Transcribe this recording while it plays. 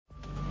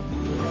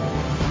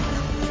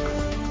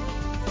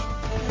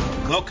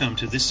Welcome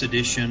to this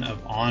edition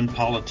of On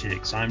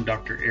Politics. I'm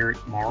Dr.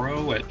 Eric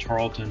Morrow at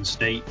Tarleton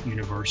State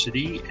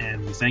University,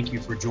 and we thank you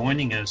for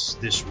joining us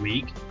this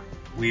week.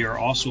 We are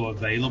also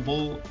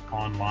available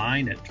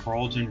online at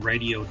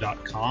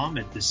tarletonradio.com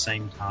at this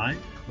same time,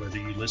 whether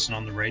you listen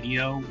on the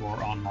radio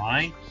or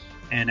online,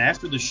 and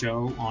after the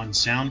show on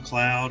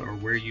SoundCloud or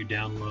where you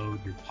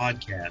download your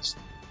podcast.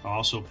 I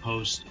also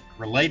post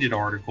related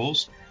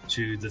articles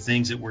to the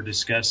things that we're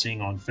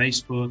discussing on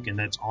Facebook, and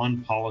that's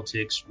On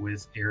Politics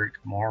with Eric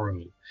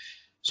Morrow.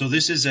 So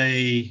this is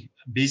a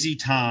busy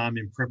time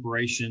in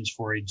preparations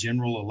for a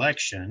general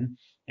election,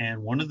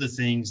 and one of the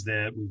things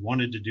that we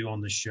wanted to do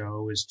on the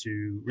show is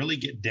to really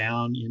get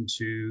down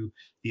into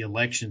the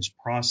elections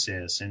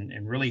process and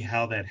really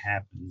how that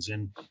happens.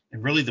 And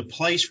really the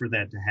place for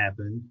that to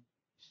happen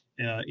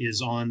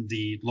is on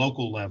the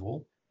local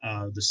level.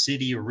 The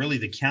city or really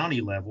the county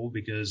level,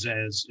 because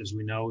as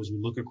we know, as we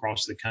look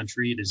across the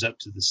country, it is up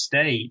to the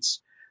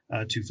states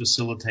to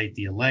facilitate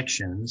the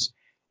elections.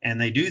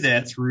 And they do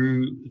that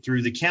through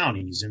the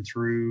counties and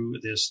through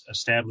this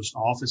established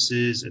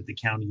offices at the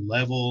county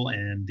level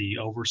and the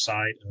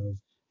oversight of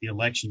the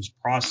elections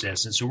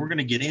process. And so we're going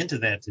to get into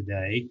that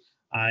today.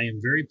 I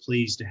am very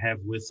pleased to have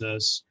with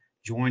us,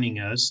 joining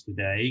us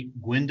today,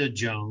 Gwenda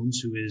Jones,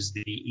 who is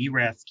the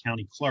Erath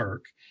County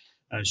Clerk.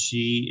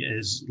 She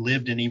has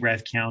lived in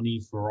Erath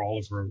County for all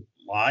of her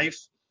life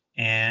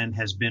and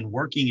has been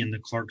working in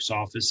the clerk's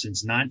office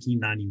since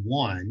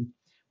 1991,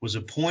 was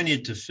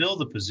appointed to fill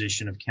the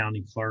position of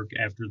county clerk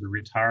after the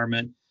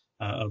retirement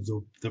of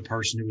the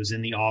person who was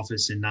in the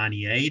office in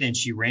 98, and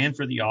she ran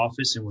for the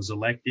office and was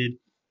elected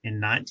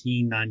in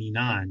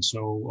 1999.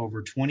 So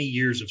over 20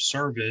 years of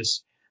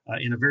service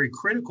in a very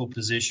critical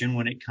position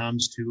when it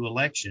comes to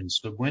elections.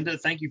 So Gwenda,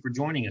 thank you for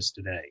joining us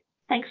today.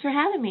 Thanks for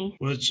having me.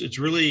 Well, it's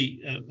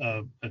really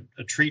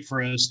a treat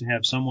for us to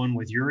have someone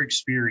with your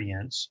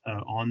experience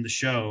on the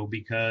show,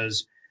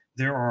 because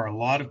there are a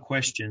lot of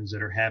questions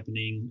that are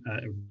happening,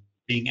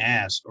 being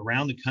asked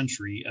around the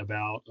country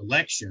about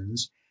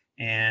elections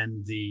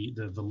and the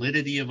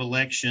validity of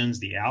elections,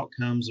 the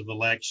outcomes of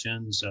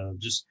elections,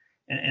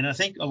 and I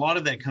think a lot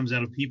of that comes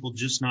out of people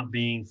just not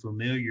being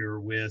familiar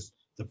with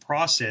the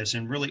process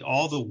and really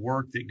all the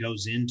work that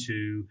goes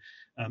into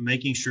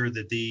making sure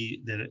that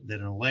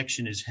an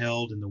election is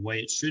held in the way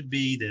it should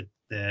be,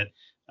 that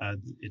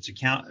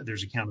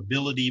there's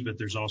accountability, but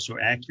there's also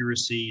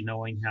accuracy,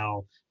 knowing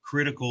how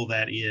critical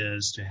that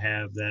is to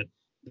have that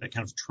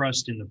kind of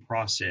trust in the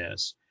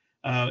process.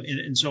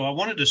 And so I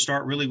wanted to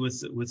start really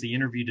with the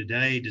interview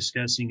today,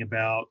 discussing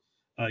about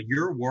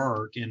your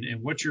work and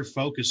what you're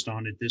focused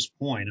on at this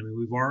point. I mean,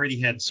 we've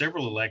already had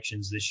several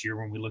elections this year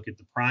when we look at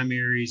the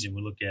primaries and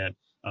we look at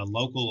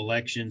local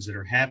elections that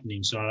are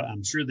happening. So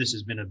I'm sure this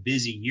has been a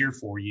busy year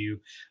for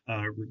you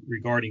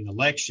regarding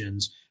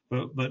elections.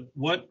 But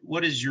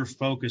what is your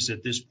focus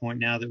at this point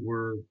now that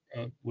we're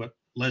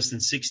less than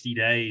 60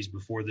 days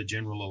before the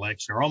general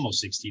election, or almost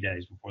 60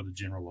 days before the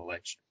general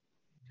election?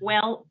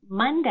 Well,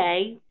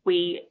 Monday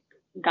we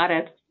got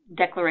a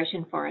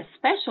declaration for a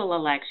special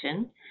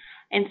election,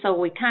 and so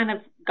we kind of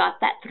got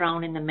that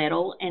thrown in the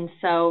middle, and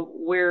so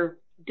we're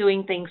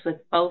doing things with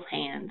both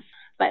hands.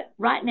 But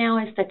right now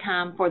is the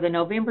time for the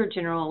November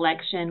general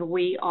election.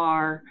 We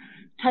are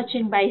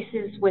touching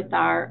bases with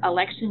our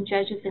election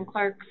judges and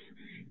clerks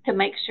to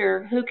make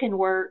sure who can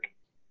work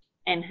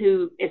and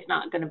who is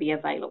not going to be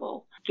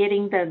available.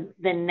 Getting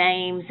the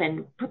names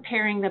and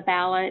preparing the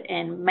ballot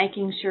and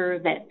making sure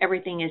that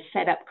everything is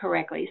set up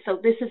correctly. So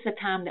this is the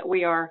time that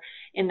we are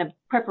in the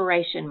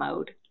preparation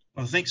mode.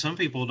 Well, I think some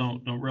people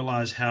don't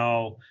realize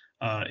how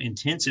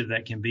intensive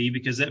that can be,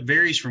 because that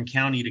varies from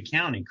county to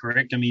county,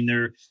 correct? I mean,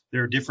 there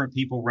are different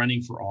people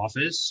running for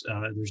office.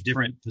 There's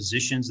different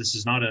positions. This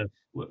is not a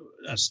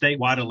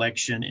statewide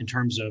election in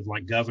terms of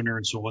like governor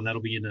and so on.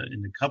 That'll be in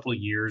a couple of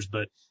years,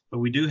 but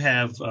we do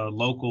have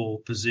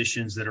local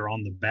positions that are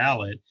on the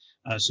ballot.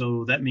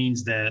 So that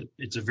means that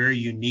it's a very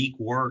unique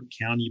work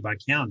county by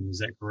county. Is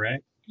that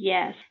correct?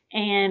 Yes.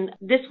 And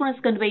this one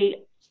is going to be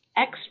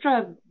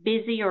extra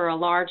busy, or a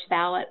large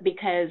ballot,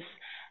 because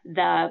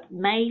the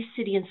May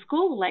city and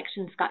school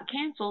elections got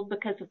canceled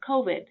because of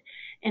COVID.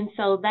 And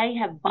so they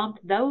have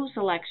bumped those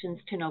elections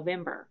to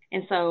November.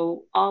 And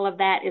so all of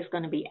that is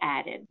going to be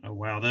added. Oh,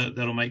 wow.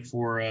 That'll make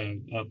for a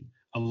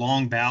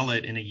long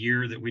ballot in a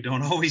year that we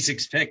don't always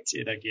expect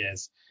it, I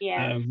guess.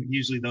 Yeah.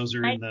 Usually those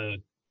are in the...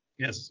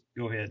 Yes,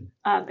 go ahead.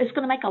 It's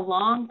going to make a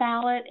long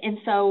ballot, and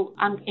so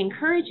I'm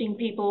encouraging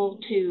people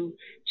to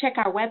check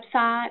our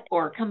website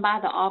or come by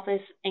the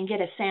office and get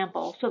a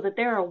sample so that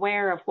they're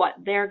aware of what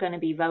they're going to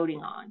be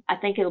voting on. I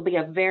think it'll be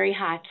a very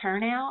high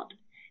turnout,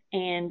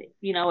 and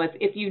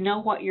if you know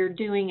what you're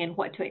doing and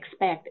what to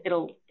expect,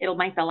 it'll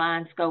make the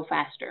lines go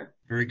faster.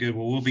 Very good.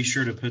 Well, we'll be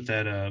sure to put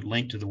that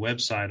link to the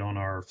website on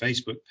our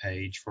Facebook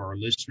page for our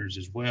listeners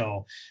as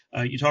well.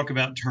 You talk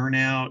about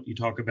turnout. You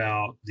talk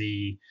about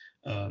the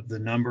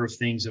number of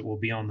things that will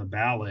be on the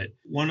ballot.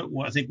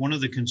 I think one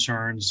of the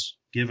concerns,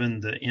 given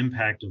the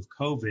impact of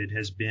COVID,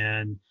 has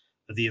been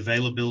the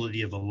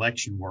availability of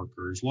election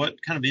workers.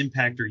 What kind of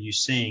impact are you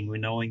seeing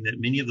when knowing that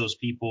many of those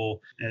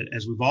people,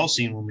 as we've all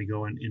seen when we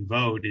go and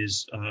vote,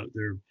 is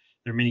there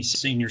are many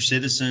senior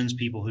citizens,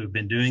 people who've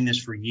been doing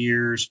this for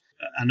years.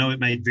 I know it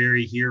may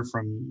vary here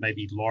from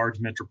maybe large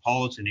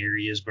metropolitan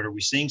areas, but are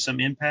we seeing some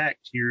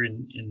impact here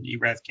in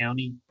Erath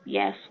County?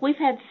 Yes, we've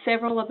had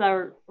several of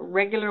our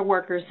regular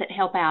workers that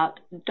help out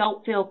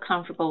don't feel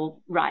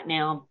comfortable right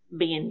now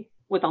being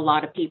with a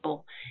lot of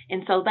people.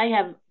 And so they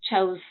have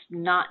chose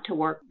not to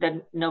work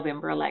the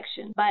November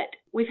election. But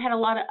we've had a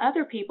lot of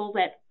other people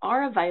that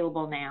are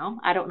available now.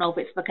 I don't know if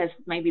it's because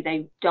maybe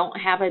they don't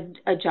have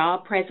a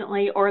job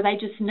presently, or they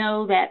just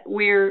know that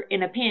we're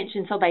in a pinch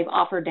and so they've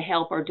offered to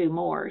help or do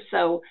more.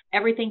 So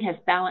everything has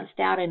balanced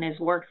out and has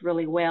worked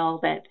really well,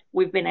 that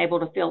we've been able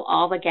to fill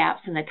all the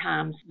gaps in the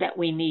times that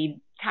we need,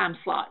 time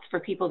slots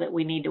for people that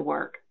we need to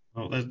work.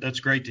 Well,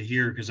 that's great to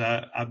hear, because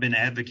I've been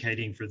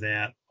advocating for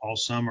that all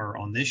summer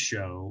on this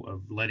show,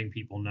 of letting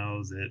people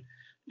know that,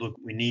 look,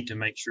 we need to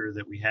make sure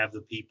that we have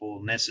the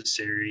people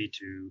necessary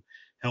to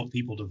help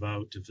people to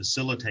vote, to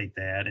facilitate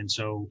that. And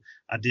so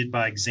I did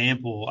by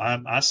example.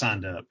 I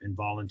signed up and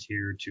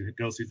volunteered to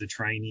go through the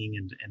training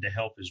and to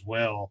help as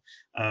well,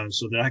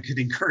 so that I could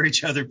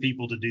encourage other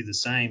people to do the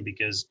same,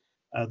 because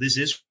this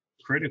is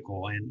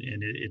critical. And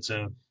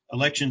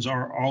elections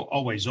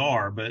always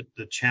are, but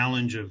the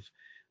challenge of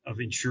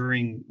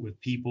ensuring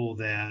with people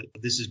that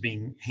this is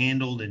being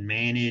handled and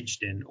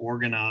managed and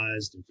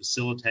organized and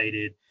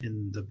facilitated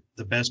in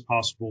the best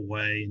possible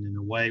way, and in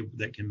a way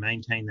that can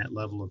maintain that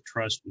level of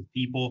trust with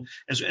people,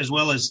 as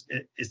well as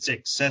it's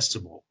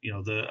accessible.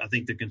 I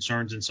think the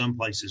concerns in some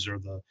places are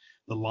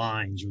the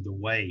lines or the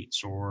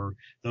waits or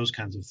those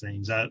kinds of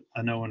things. I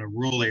know in a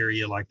rural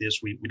area like this,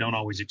 we don't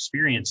always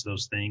experience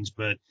those things,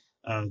 but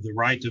the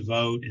right to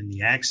vote and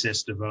the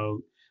access to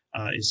vote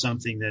is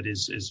something that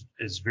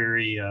is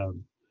very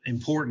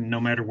important,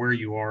 no matter where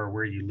you are or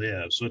where you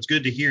live. So it's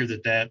good to hear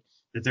that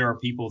there are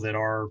people that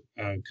are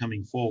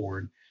coming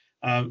forward.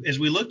 As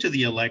we look to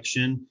the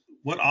election,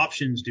 what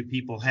options do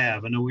people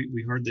have? I know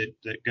we heard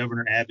that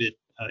Governor Abbott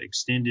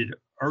extended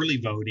early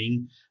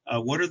voting.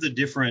 What are the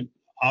different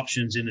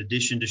options, in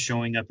addition to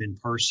showing up in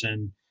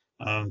person,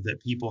 that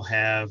people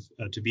have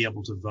to be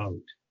able to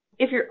vote?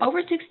 If you're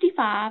over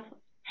 65,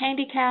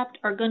 handicapped,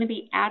 or going to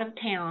be out of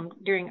town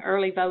during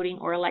early voting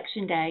or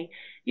election day,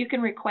 you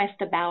can request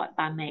a ballot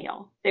by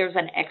mail. There's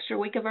an extra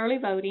week of early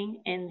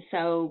voting, and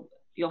so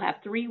you'll have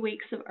 3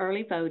 weeks of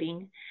early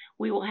voting.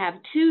 We will have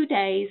 2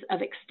 days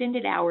of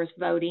extended hours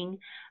voting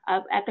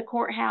at the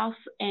courthouse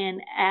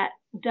and at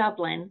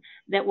Dublin,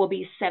 that will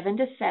be 7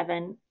 to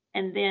 7,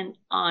 and then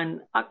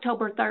on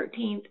October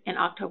 13th and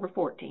October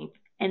 14th.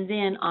 And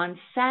then on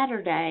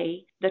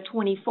Saturday, the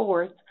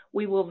 24th,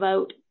 we will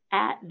vote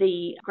at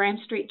the Graham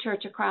Street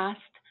Church of Christ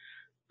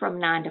from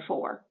 9 to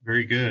 4.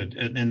 Very good.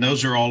 And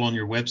those are all on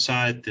your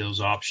website, those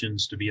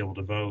options to be able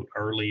to vote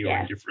early. Yes.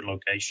 Or in different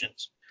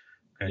locations?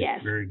 Okay.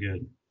 Yes. Very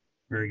good.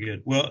 Very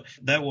good. Well,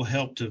 that will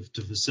help to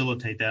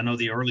facilitate that. I know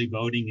the early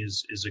voting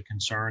is a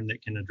concern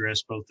that can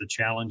address both the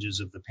challenges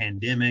of the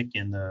pandemic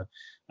and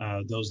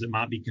those that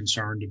might be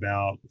concerned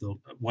about the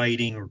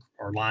waiting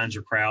or lines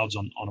or crowds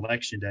on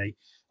election day.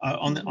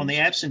 On the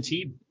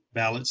absentee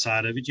ballot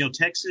side of it,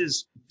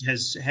 Texas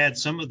has had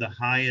some of the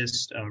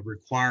highest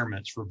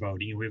requirements for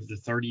voting. We have the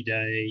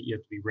 30-day, you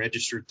have to be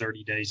registered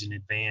 30 days in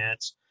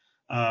advance.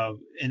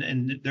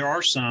 And there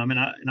are some, and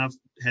I've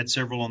had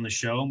several on the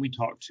show, and we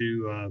talked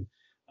to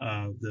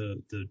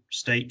the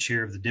state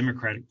chair of the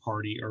Democratic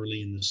Party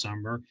early in the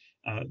summer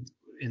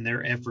in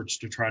their efforts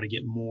to try to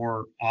get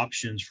more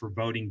options for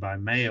voting by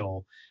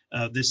mail.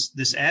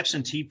 This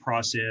absentee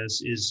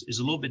process is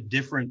a little bit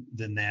different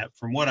than that,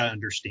 from what I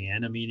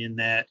understand. I mean, in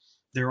that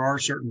there are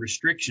certain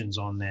restrictions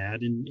on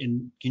that.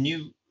 And can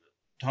you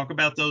talk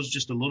about those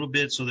just a little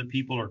bit, so that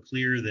people are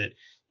clear that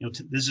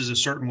this is a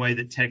certain way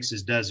that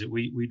Texas does it?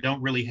 We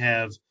don't really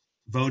have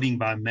voting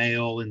by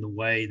mail in the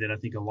way that I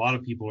think a lot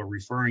of people are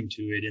referring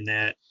to it, in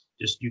that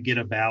just you get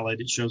a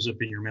ballot, it shows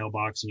up in your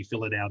mailbox, and you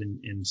fill it out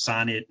and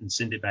sign it and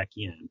send it back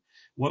in.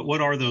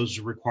 What are those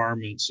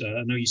requirements?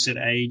 I know you said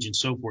age and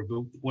so forth,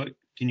 but what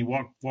can you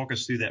walk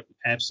us through that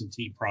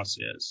absentee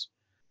process?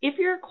 If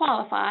you're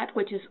qualified,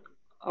 which is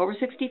over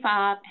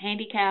 65,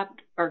 handicapped,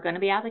 or going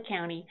to be out of the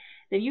county,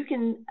 then you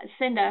can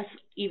send us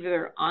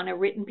either on a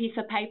written piece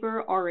of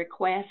paper or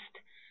request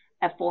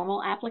a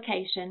formal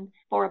application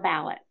for a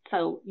ballot.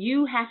 So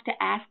you have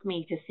to ask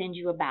me to send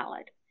you a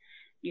ballot.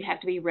 You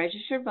have to be a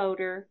registered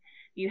voter.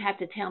 You have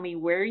to tell me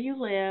where you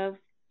live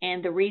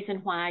and the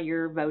reason why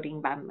you're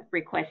voting by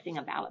requesting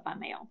a ballot by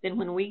mail. Then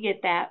when we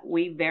get that,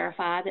 we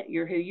verify that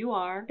you're who you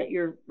are, that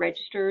you're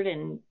registered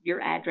and your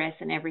address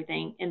and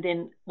everything. And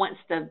then once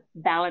the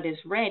ballot is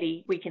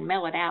ready, we can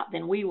mail it out.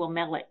 Then we will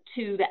mail it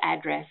to the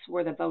address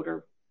where the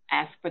voter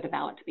asked for the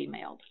ballot to be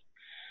mailed.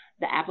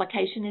 The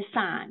application is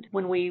signed.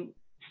 When we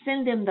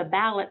send them the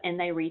ballot and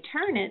they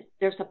return it,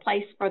 there's a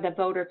place for the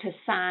voter to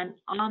sign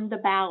on the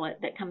ballot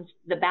that comes,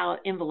 the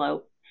ballot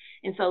envelope.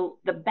 And so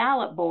the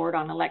ballot board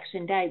on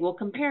election day will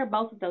compare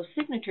both of those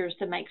signatures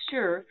to make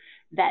sure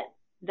that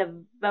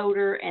the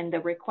voter and the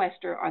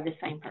requester are the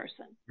same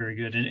person. Very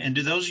good. And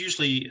do those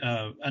usually,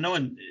 I know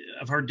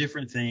I've heard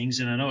different things,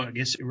 and I know, I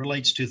guess it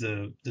relates to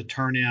the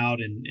turnout,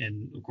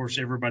 and of course,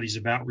 everybody's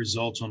about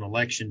results on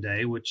election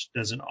day, which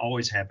doesn't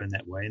always happen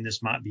that way. And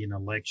this might be an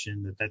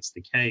election that's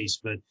the case,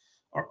 but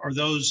are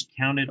those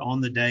counted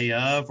on the day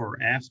of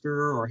or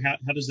after, or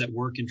how does that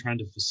work in trying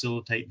to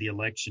facilitate the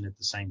election at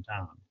the same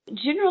time?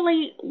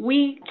 Generally,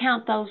 we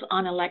count those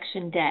on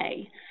election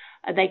day.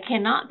 They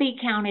cannot be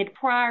counted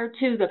prior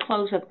to the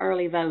close of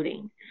early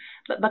voting.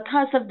 But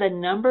because of the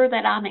number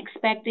that I'm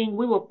expecting,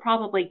 we will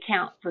probably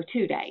count for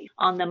 2 days,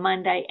 on the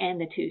Monday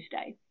and the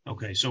Tuesday.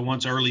 Okay, so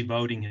once early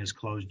voting has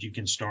closed, you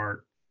can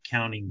start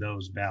counting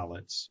those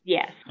ballots.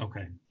 Yes.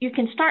 Okay. You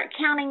can start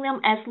counting them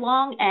as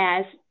long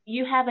as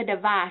you have a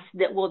device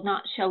that will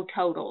not show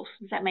totals.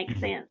 Does that make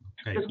sense?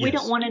 Okay. Because we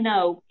Yes. don't want to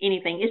know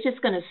anything. It's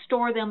just going to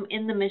store them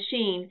in the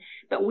machine,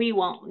 but we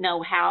won't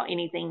know how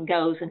anything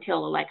goes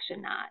until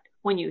election night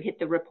when you hit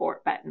the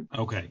report button.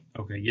 Okay.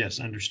 Yes,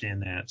 I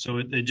understand that. So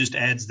it just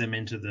adds them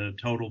into the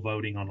total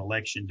voting on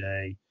election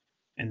day,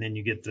 and then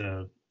you get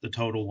the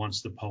total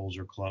once the polls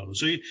are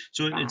closed.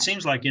 So Right. it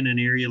seems like in an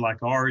area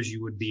like ours,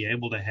 you would be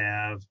able to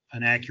have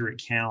an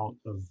accurate count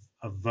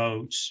of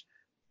votes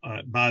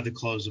by the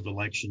close of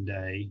election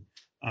day.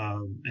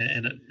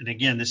 And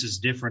again, this is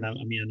different.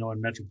 I mean, I know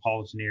in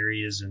metropolitan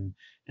areas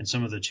and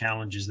some of the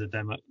challenges that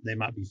they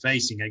might be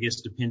facing, I guess,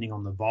 depending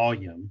on the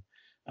volume.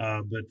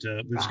 But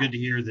it's good to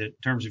hear that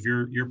in terms of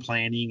your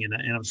planning, and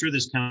I'm sure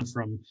this comes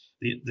from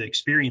the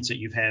experience that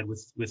you've had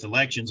with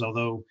elections.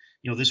 Although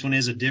this one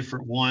is a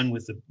different one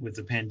with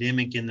the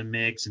pandemic in the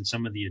mix and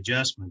some of the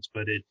adjustments.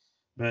 But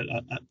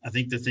I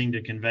think the thing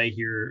to convey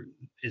here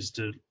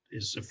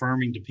is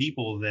affirming to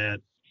people that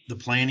the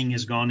planning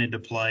has gone into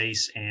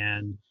place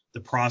and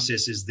the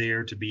process is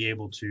there to be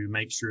able to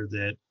make sure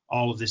that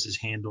all of this is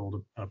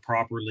handled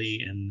properly,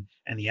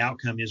 and the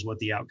outcome is what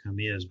the outcome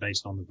is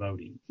based on the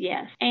voting.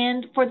 Yes.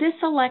 And for this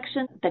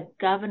election, the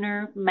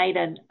governor made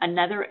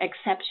another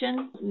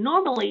exception.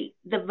 Normally,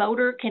 the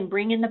voter can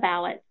bring in the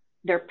ballot,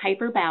 their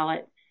paper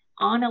ballot,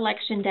 on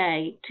election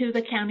day to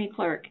the county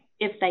clerk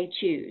if they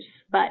choose.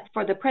 But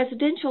for the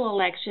presidential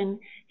election,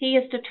 he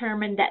has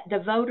determined that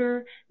the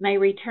voter may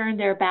return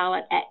their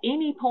ballot at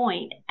any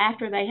point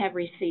after they have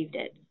received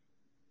it.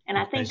 And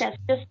I think that's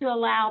just to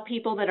allow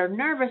people that are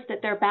nervous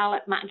that their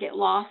ballot might get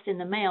lost in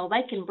the mail.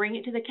 They can bring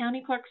it to the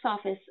county clerk's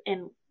office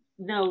and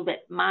know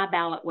that my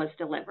ballot was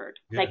delivered.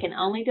 Good. They can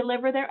only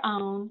deliver their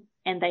own,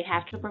 and they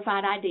have to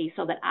provide ID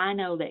so that I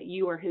know that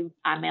you are who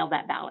I mailed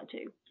that ballot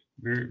to.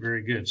 Very,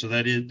 very good. So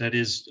that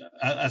is,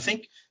 I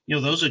think,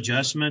 those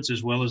adjustments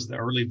as well as the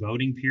early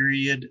voting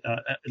period,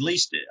 at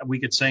least we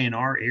could say in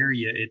our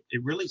area,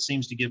 it really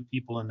seems to give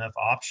people enough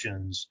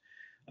options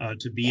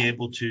to be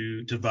able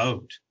to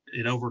vote.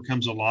 It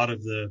overcomes a lot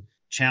of the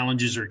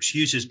challenges or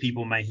excuses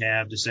people may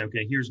have to say,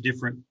 okay, here's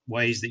different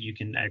ways that you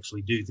can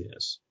actually do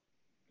this.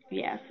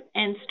 Yes.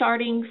 And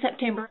starting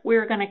September,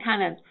 we're going to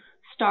kind of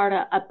start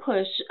a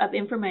push of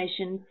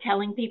information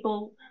telling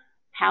people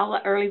how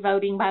early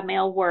voting by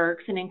mail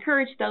works and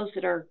encourage those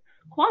that are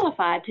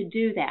qualified to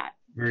do that.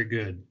 Very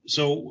good.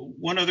 So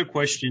one other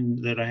question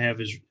that I have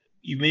is,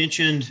 you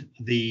mentioned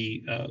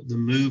the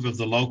move of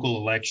the local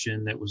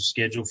election that was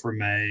scheduled for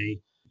May.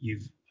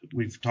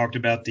 We've talked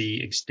about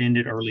the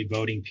extended early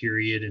voting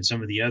period and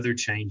some of the other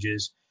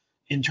changes.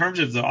 In terms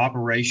of the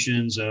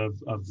operations of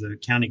the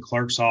county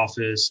clerk's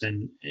office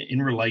and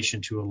in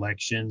relation to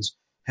elections,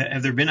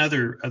 have there been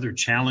other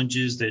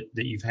challenges that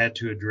you've had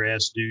to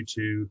address due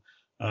to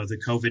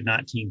the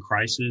COVID-19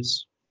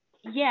 crisis?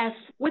 Yes.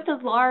 With a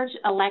large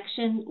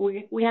election,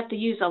 we have to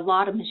use a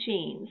lot of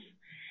machines.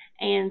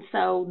 And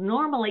so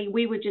normally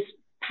we would just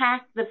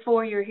pack the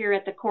foyer here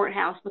at the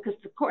courthouse because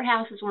the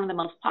courthouse is one of the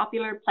most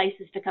popular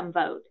places to come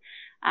vote.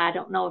 I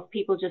don't know if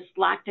people just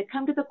like to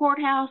come to the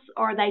courthouse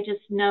or they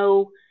just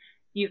know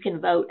you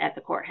can vote at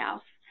the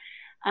courthouse.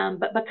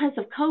 But because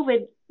of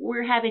COVID,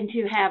 we're having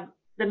to have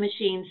the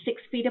machines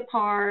 6 feet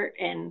apart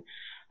and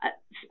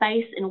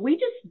space, and we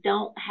just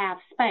don't have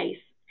space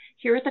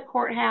here at the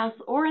courthouse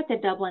or at the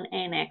Dublin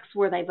Annex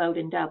where they vote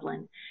in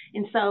Dublin.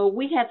 And so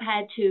we have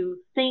had to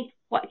think,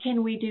 what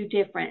can we do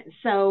different?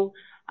 So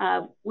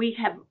we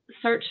have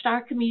searched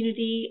our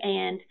community,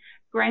 and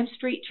Graham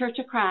Street Church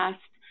of Christ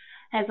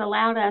has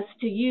allowed us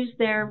to use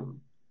their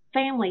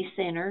family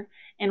center,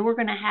 and we're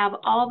going to have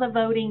all the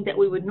voting that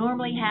we would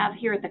normally have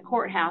here at the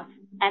courthouse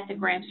at the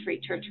Graham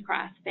Street Church of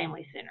Christ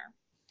Family Center.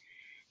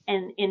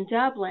 And in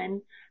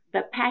Dublin,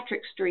 the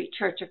Patrick Street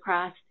Church of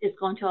Christ is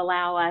going to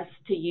allow us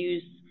to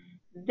use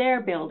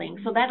their building.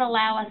 So that'll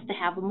allow us to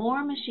have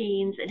more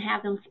machines and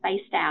have them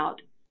spaced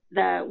out.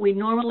 We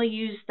normally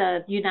use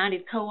the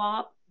United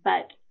Co-op,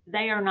 but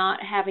they are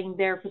not having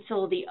their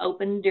facility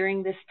open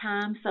during this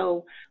time.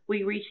 So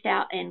we reached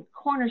out, and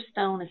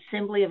Cornerstone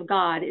Assembly of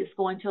God is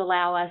going to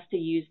allow us to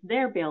use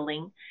their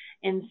building.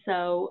 And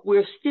so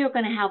we're still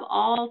going to have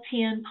all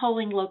 10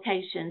 polling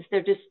locations.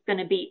 They're just going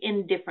to be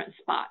in different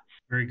spots.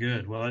 Very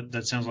good. Well,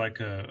 that sounds like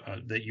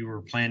that you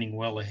were planning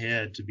well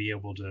ahead to be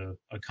able to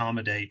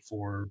accommodate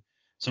for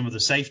some of the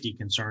safety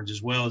concerns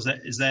as well.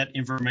 Is that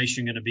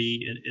information going to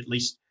be at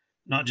least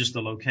not just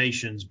the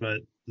locations, but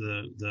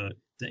the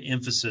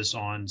emphasis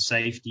on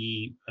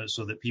safety,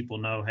 so that people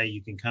know, hey,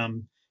 you can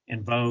come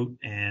and vote,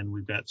 and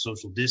we've got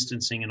social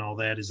distancing and all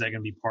that? Is that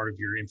going to be part of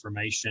your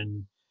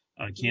information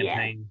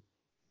campaign?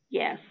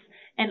 Yes.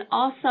 And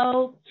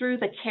also through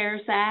the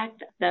CARES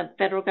Act, the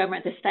federal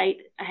government, the state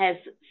has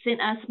sent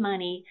us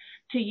money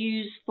to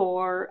use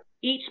for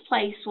each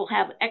place will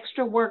have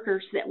extra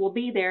workers that will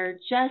be there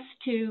just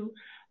to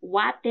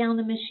wipe down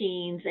the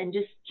machines and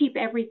just keep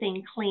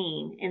everything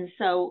clean. And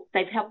so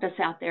they've helped us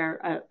out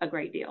there a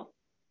great deal.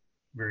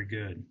 Very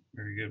good.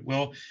 Very good.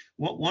 Well,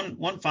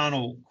 one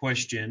final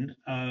question,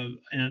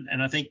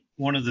 and I think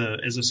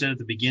as I said at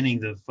the beginning,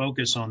 the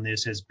focus on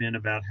this has been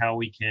about how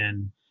we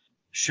can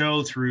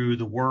show through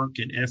the work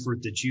and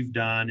effort that you've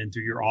done, and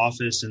through your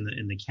office and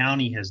the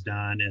county has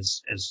done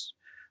as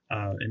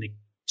an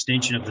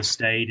extension of the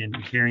state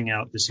and carrying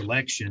out this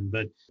election.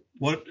 But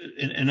what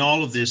in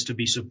all of this to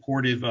be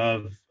supportive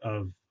of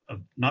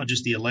not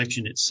just the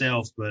election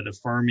itself, but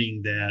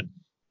affirming that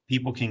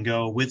people can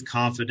go with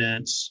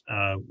confidence,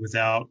 with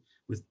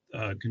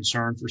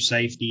concern for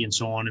safety and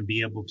so on, and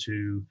be able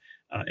to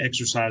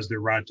exercise their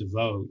right to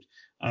vote.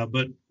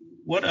 But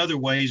what other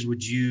ways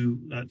would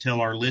you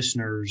tell our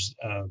listeners,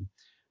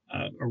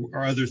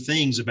 or other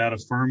things about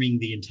affirming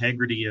the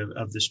integrity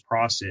of this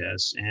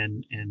process,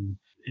 and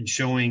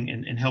showing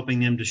and helping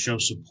them to show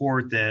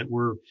support that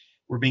we're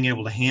being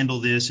able to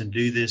handle this and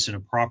do this in a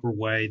proper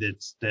way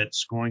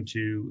that's going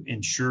to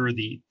ensure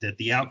that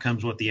the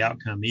outcome's what the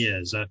outcome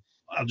is?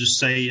 I'll just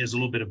say, as a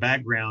little bit of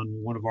background,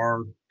 one of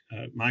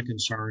my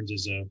concerns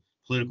as a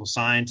political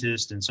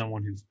scientist and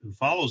someone who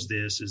follows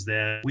this is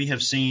that we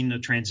have seen the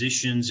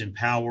transitions in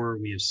power.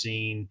 We have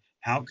seen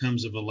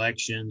outcomes of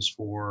elections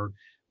for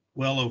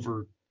well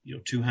over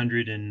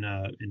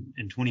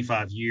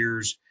 225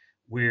 years,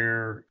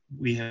 where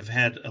we have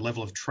had a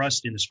level of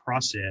trust in this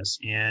process,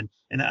 and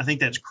I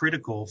think that's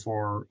critical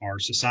for our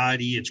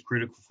society. It's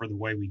critical for the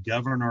way we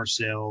govern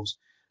ourselves.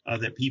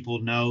 That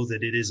people know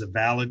that it is a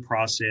valid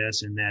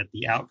process, and that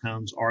the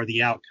outcomes are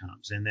the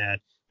outcomes, and that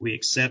we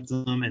accept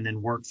them and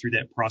then work through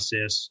that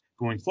process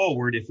going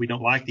forward. If we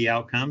don't like the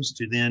outcomes,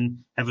 to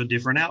then have a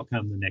different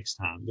outcome the next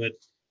time. But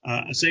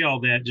I say all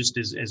that just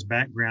as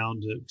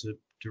background to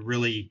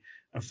really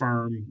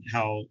affirm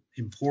how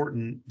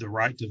important the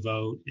right to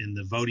vote and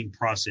the voting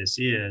process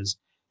is.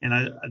 And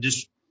I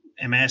just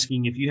am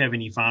asking if you have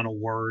any final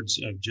words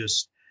of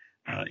just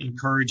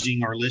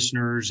encouraging our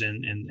listeners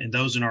and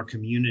those in our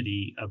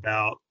community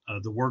about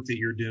the work that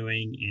you're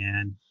doing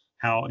and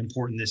how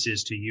important this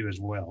is to you as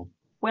well.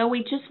 Well,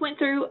 we just went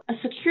through a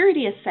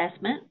security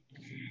assessment,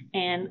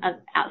 and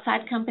an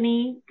outside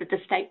company that the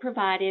state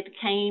provided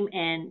came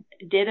and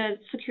did a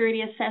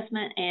security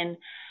assessment and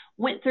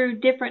went through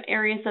different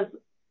areas of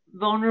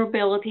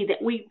vulnerability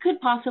that we could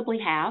possibly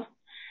have,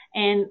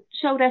 and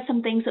showed us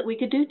some things that we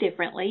could do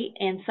differently.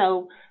 And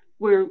so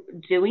we're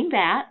doing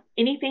that.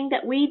 Anything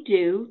that we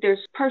do,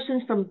 there's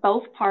persons from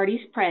both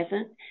parties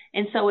present,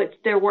 and so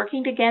they're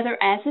working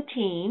together as a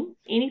team.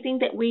 Anything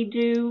that we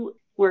do,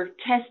 we're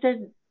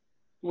tested,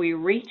 we're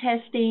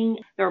retesting.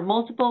 There are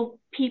multiple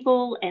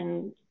people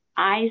and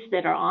eyes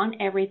that are on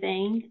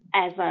everything.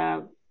 As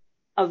a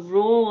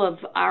rule of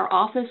our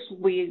office,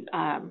 we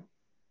are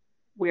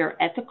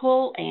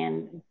ethical,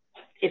 and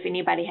if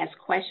anybody has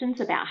questions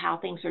about how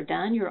things are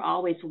done, you're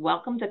always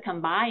welcome to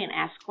come by and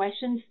ask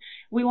questions.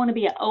 We want to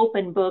be an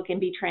open book and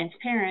be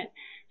transparent,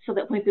 so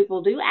that when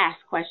people do ask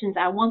questions,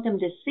 I want them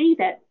to see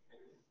that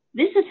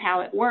this is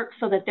how it works,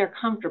 so that they're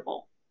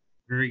comfortable.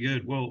 Very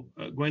good. Well,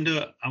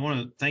 Gwenda, I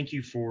want to thank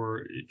you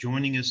for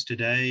joining us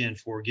today and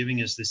for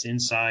giving us this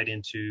insight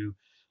into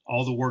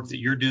all the work that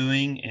you're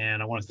doing.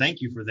 And I want to thank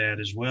you for that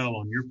as well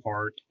on your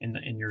part,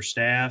 and your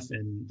staff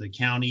and the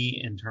county,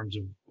 in terms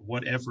of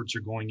what efforts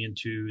are going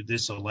into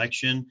this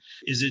election.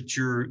 Is it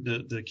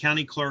the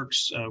county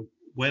clerk's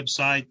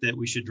website that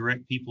we should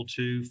direct people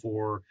to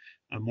for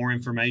more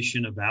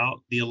information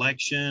about the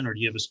election, or do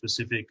you have a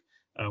specific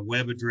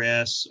web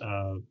address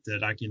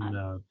that I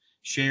can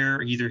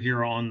share either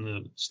here on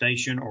the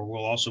station, or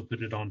we'll also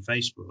put it on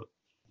Facebook?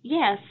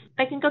 Yes,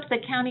 they can go to the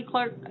county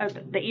clerk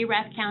of the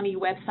Erath County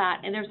website,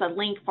 and there's a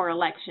link for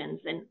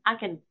elections, and I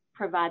can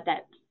provide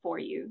that for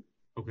you.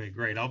 Okay,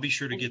 great. I'll be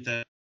sure to get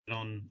that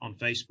on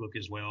Facebook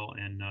as well,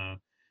 and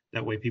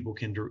that way people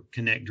can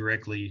connect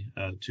directly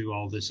to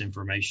all this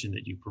information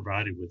that you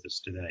provided with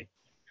us today.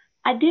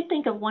 I did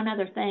think of one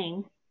other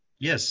thing.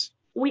 Yes.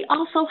 We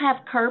also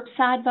have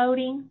curbside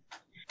voting.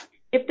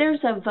 If there's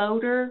a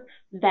voter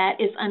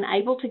that is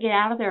unable to get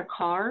out of their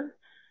car,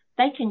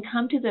 they can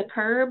come to the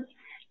curb,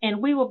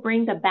 and we will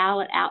bring the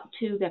ballot out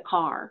to the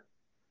car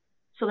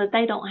so that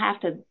they don't have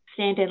to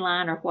stand in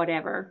line or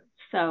whatever.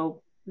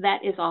 So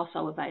that is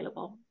also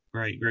available.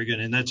 Great. Very good.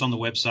 And that's on the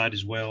website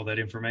as well, that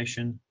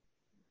information?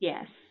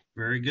 Yes.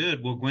 Very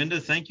good. Well, Gwenda,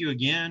 thank you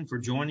again for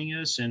joining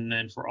us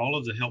and for all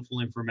of the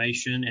helpful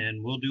information.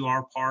 And we'll do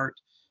our part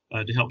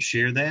to help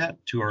share that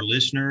to our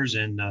listeners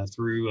and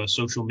through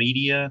social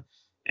media.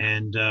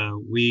 And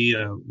we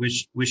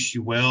wish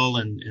you well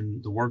in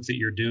the work that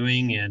you're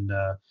doing. And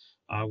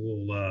I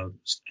will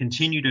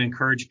continue to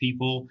encourage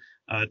people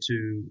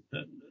to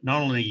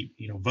not only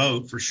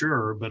vote for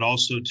sure, but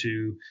also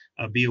to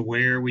be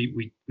aware.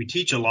 We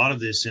teach a lot of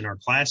this in our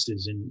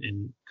classes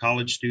in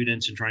college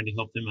students and trying to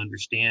help them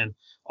understand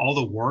all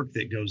the work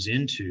that goes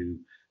into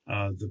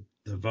the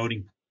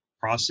voting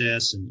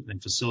process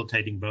and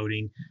facilitating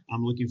voting.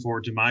 I'm looking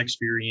forward to my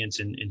experience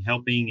in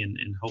helping,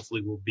 and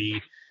hopefully will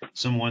be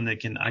someone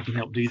that I can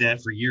help do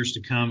that for years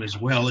to come, as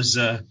well as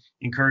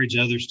encourage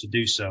others to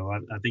do so.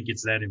 I think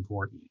it's that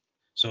important.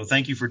 So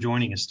thank you for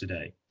joining us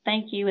today.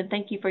 Thank you, and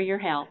thank you for your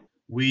help.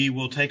 We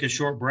will take a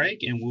short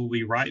break, and we'll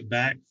be right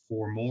back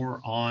for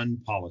more on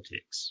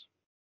politics.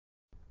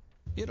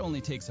 It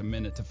only takes a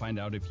minute to find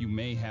out if you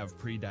may have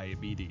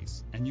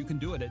prediabetes, and you can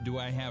do it at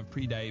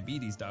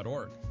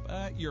doihaveprediabetes.org.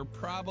 But you're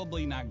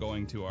probably not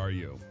going to, are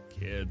you?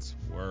 Kids,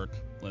 work,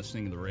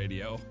 listening to the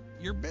radio.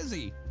 You're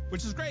busy,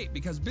 which is great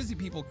because busy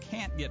people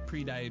can't get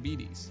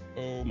prediabetes.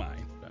 Oh my,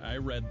 I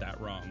read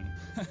that wrong.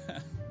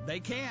 They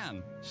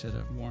can. Should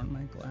have worn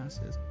my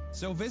glasses.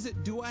 So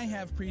visit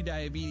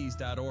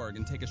doihaveprediabetes.org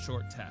and take a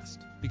short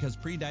test, because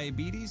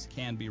prediabetes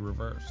can be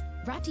reversed.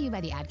 Brought to you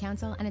by the Ad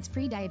Council and its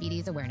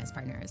pre-diabetes awareness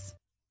partners.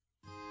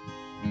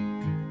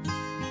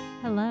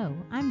 Hello,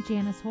 I'm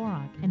Janice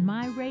Horrock, and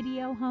my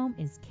radio home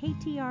is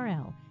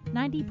KTRL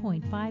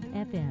 90.5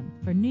 FM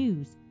for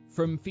news.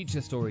 From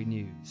Feature Story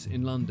News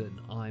in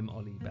London, I'm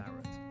Ollie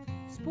Barrett.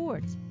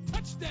 Sports.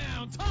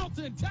 Touchdown,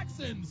 Tarleton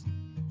Texans!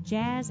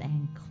 Jazz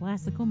and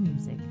classical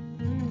music.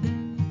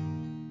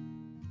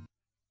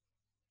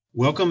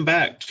 Welcome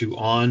back to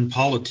On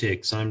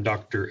Politics. I'm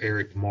Dr.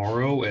 Eric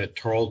Morrow at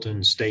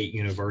Tarleton State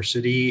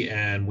University,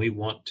 and we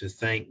want to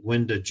thank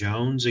Gwenda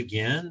Jones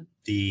again,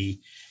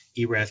 the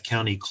Erath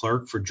County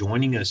Clerk, for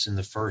joining us in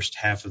the first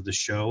half of the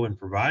show and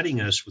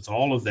providing us with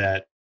all of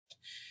that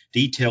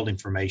detailed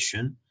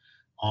information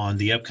on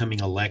the upcoming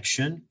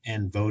election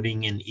and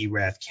voting in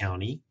Erath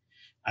County.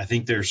 I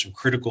think there are some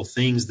critical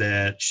things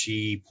that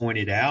she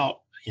pointed out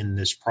in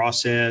this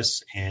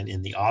process and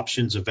in the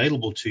options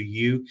available to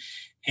you.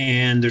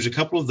 And there's a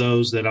couple of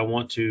those that I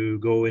want to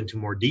go into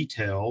more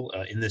detail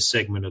in this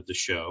segment of the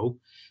show.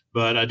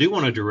 But I do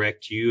want to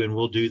direct you, and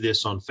we'll do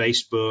this on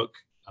Facebook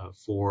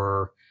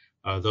for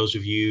those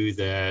of you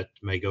that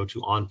may go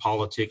to On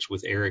Politics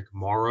with Eric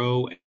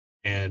Morrow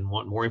and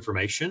want more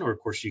information. Or, of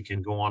course, you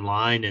can go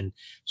online and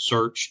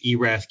search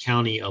Erath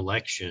County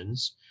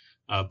elections.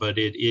 But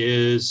it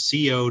is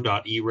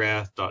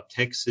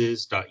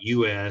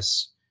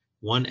co.erath.texas.us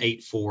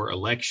 184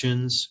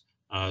 elections.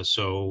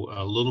 So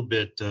a little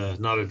bit,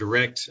 not a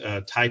direct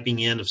typing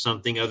in of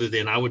something other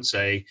than, I would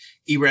say,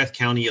 Erath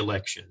County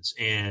elections.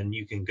 And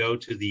you can go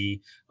to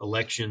the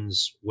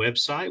elections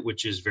website,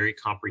 which is very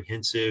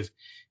comprehensive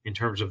in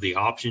terms of the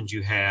options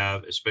you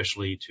have,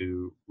 especially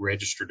to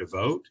register to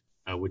vote,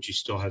 which you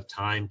still have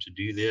time to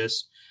do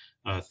this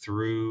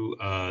through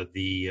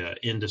the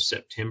end of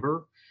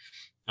September.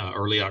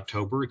 Early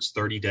October. It's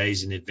 30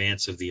 days in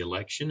advance of the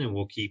election, and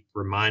we'll keep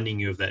reminding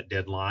you of that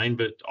deadline,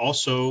 but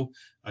also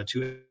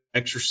to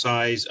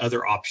exercise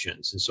other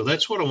options. And so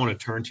that's what I want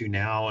to turn to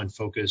now and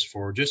focus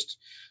for just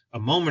a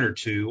moment or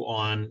two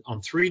on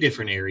three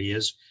different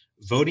areas: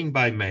 voting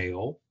by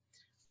mail,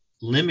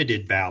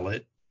 limited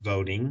ballot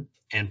voting,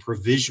 and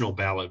provisional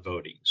ballot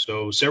voting.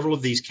 So several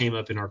of these came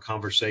up in our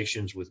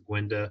conversations with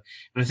Gwenda,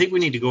 and I think we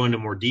need to go into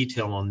more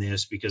detail on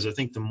this, because I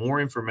think the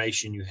more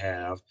information you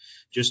have,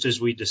 just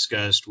as we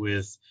discussed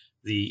with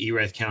the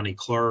Erath County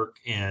Clerk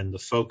and the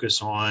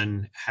focus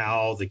on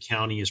how the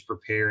county is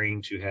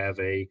preparing to have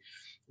a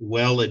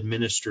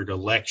well-administered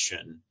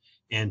election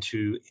and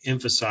to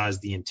emphasize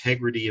the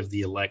integrity of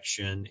the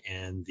election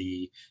and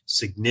the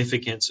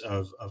significance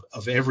of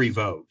every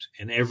vote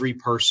and every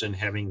person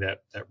having that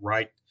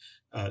right.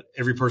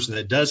 Every person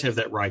that does have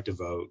that right to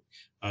vote,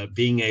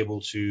 being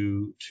able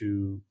to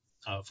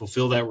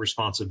fulfill that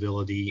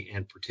responsibility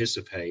and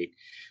participate.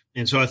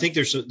 And so I think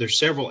there's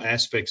several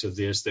aspects of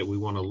this that we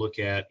want to look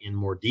at in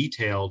more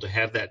detail, to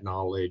have that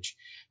knowledge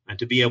and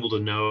to be able to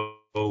know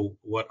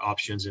what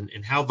options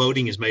and how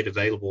voting is made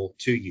available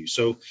to you.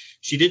 So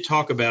she did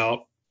talk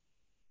about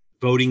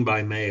voting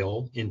by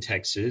mail in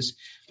Texas,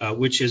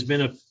 which has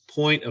been a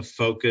point of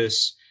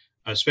focus,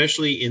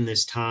 especially in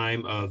this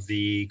time of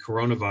the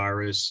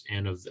coronavirus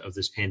and of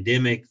this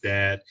pandemic,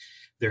 that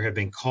there have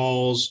been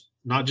calls,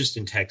 not just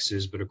in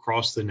Texas, but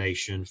across the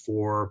nation,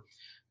 for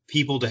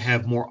people to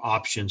have more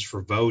options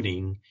for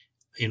voting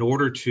in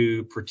order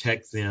to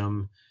protect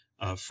them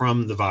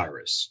from the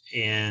virus.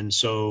 And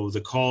so the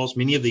calls,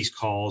 many of these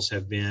calls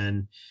have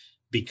been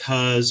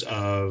because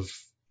of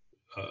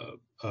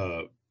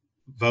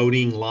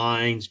voting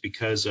lines,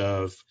 because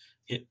of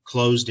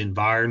closed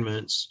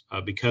environments,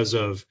 because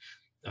of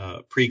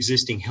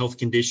pre-existing health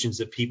conditions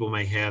that people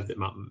may have that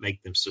might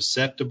make them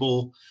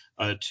susceptible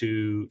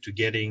to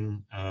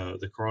getting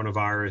the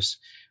coronavirus.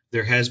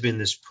 There has been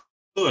this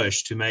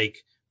push to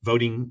make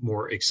voting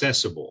more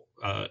accessible.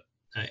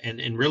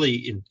 And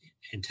really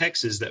in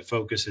Texas, that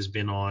focus has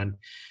been on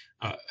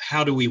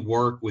how do we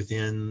work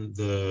within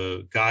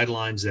the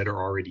guidelines that are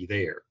already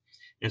there?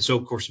 And so,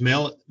 of course,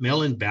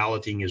 mail-in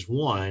balloting is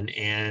one.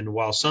 And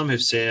while some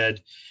have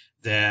said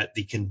that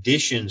the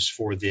conditions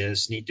for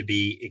this need to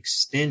be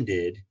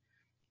extended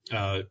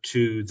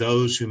to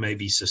those who may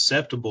be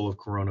susceptible of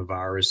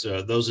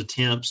coronavirus, those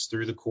attempts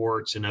through the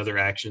courts and other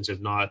actions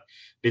have not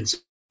been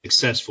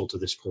successful to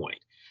this point.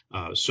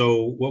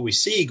 So what we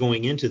see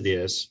going into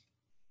this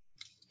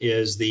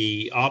is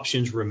the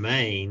options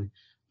remain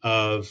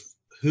of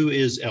who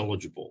is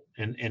eligible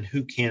and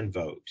who can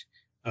vote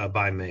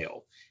by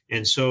mail.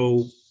 And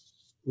so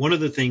one of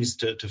the things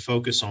to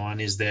focus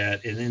on is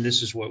that, and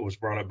this is what was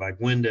brought up by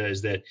Gwenda,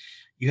 is that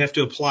you have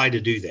to apply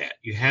to do that.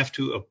 You have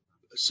to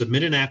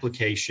submit an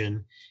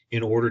application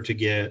in order to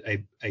get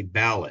a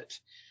ballot.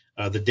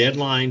 The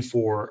deadline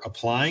for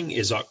applying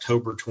is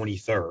October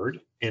 23rd.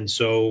 And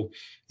so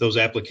those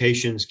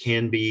applications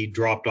can be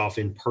dropped off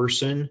in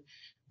person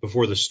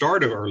before the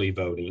start of early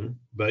voting,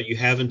 but you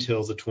have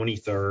until the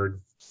 23rd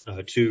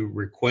to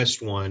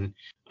request one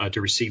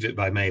to receive it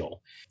by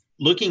mail.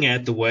 Looking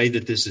at the way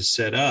that this is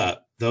set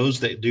up,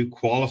 those that do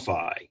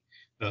qualify,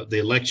 the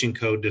election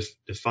code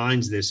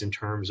defines this in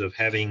terms of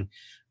having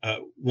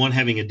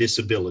a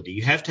disability.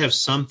 You have to have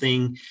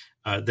something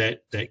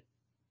that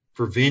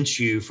prevents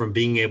you from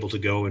being able to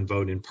go and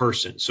vote in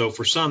person. So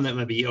for some, that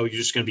might be, you're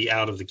just going to be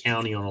out of the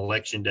county on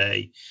election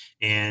day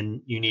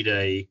and you need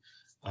a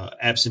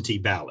absentee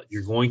ballot.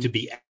 You're going to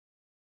be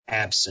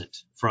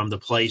absent from the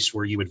place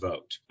where you would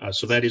vote.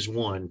 So that is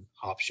one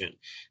option.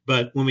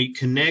 But when we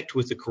connect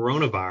with the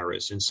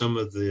coronavirus and some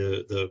of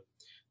the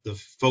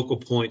focal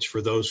points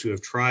for those who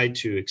have tried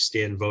to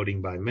extend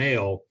voting by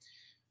mail,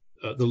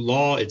 the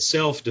law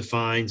itself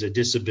defines a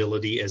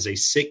disability as a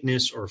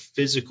sickness or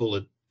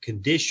physical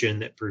condition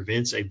that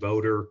prevents a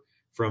voter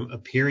from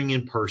appearing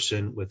in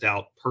person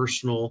without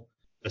personal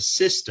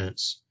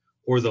assistance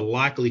or the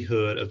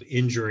likelihood of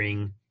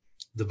injuring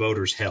the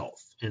voter's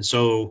health. And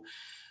so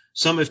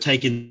some have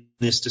taken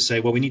this to say,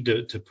 well, we need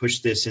to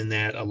push this in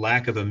that a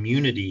lack of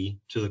immunity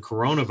to the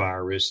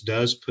coronavirus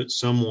does put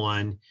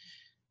someone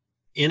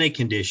in a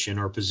condition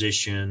or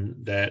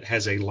position that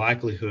has a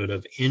likelihood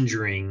of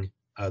injuring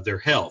their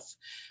health.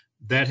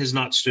 That has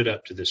not stood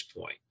up to this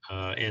point.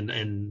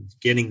 And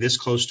getting this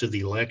close to the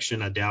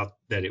election, I doubt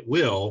that it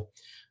will,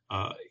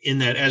 in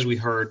that, as we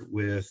heard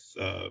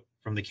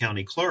from the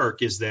county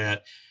clerk, is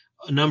that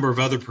a number of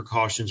other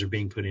precautions are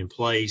being put in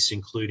place,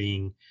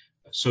 including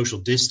social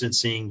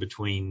distancing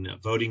between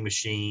voting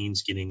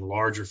machines, getting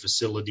larger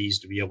facilities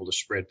to be able to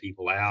spread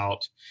people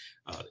out,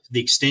 the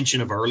extension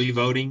of early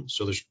voting.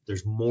 So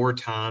there's more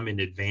time in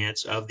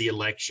advance of the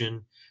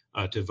election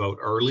to vote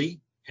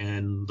early,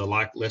 and the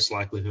less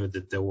likelihood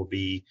that there will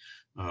be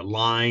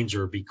lines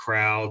or be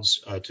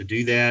crowds to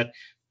do that.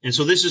 And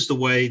so this is the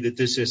way that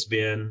this has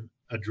been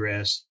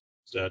addressed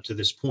to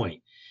this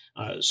point.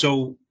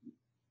 So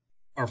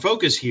our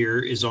focus here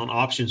is on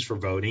options for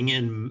voting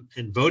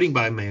and voting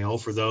by mail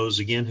for those,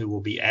 again, who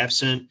will be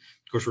absent.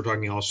 Of course, we're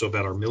talking also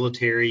about our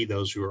military,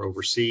 those who are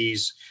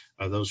overseas,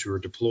 those who are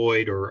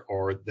deployed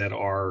or that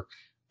are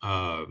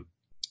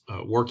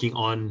working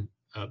on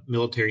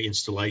military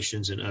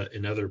installations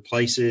in other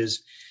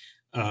places,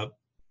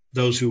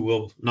 those who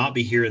will not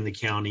be here in the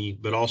county,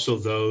 but also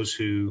those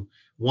who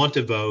want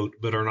to vote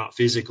but are not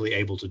physically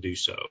able to do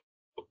so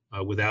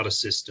without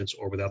assistance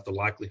or without the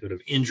likelihood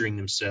of injuring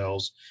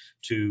themselves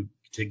to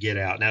get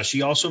out. Now,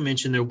 she also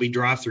mentioned there will be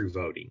drive-through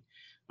voting.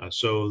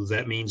 So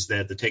that means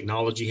that the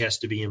technology has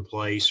to be in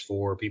place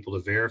for people to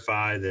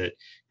verify that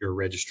you're a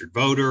registered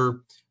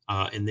voter,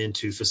 and then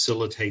to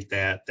facilitate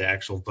that, the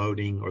actual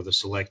voting or the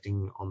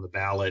selecting on the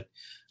ballot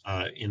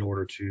in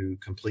order to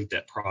complete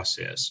that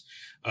process.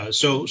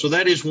 So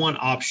that is one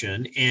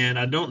option, and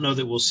I don't know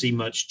that we'll see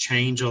much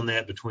change on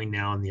that between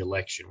now and the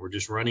election. We're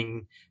just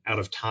running out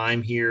of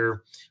time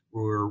here.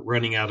 We're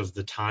running out of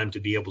the time to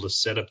be able to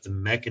set up the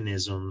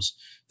mechanisms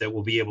that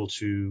will be able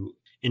to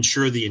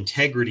ensure the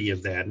integrity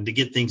of that and to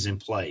get things in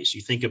place. You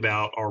think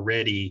about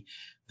already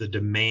the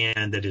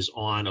demand that is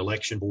on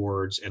election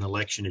boards and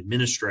election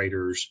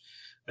administrators,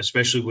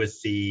 especially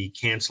with the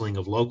canceling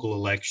of local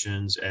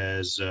elections,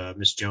 as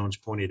Ms. Jones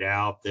pointed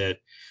out, that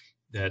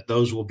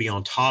those will be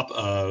on top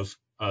of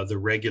the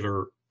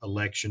regular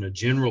election, a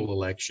general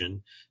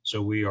election.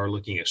 So we are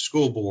looking at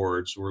school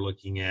boards. We're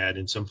looking at,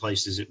 in some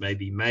places, it may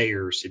be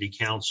mayor, city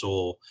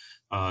council,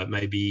 it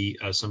may be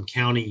some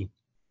county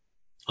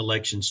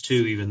elections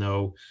too, even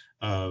though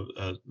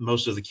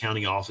most of the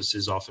county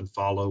offices often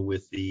follow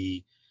with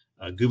the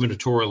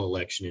gubernatorial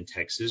election in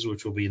Texas,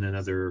 which will be in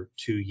another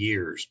 2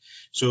 years.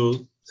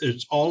 So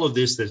it's all of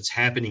this that's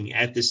happening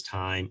at this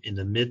time in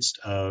the midst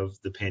of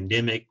the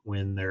pandemic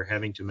when they're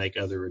having to make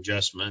other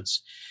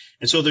adjustments.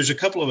 And so there's a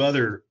couple of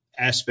other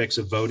aspects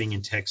of voting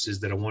in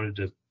Texas that I wanted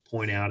to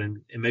point out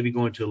and maybe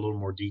go into a little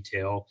more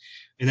detail.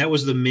 And that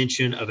was the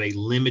mention of a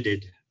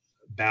limited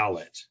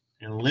ballot.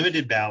 And a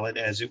limited ballot,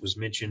 as it was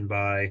mentioned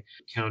by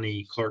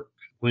County Clerk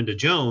Gwenda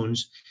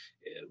Jones,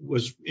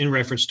 was in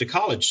reference to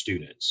college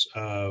students,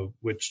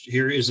 which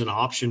here is an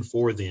option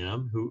for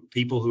them,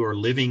 people who are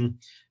living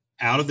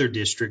out of their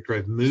district or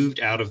have moved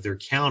out of their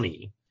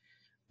county,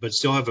 but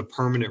still have a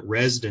permanent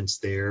residence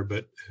there,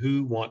 but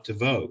who want to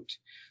vote.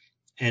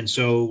 And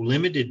so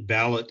limited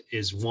ballot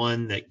is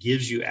one that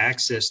gives you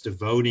access to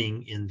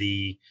voting in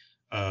the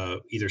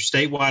either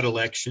statewide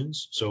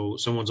elections, so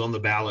someone's on the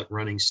ballot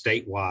running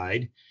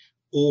statewide,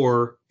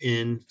 or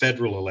in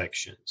federal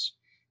elections.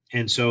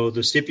 And so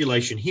the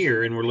stipulation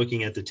here, and we're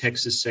looking at the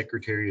Texas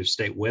Secretary of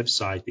State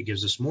website that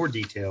gives us more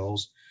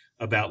details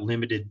about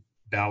limited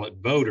ballot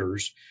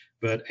voters,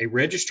 but a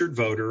registered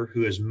voter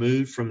who has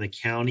moved from the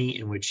county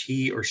in which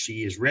he or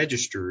she is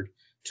registered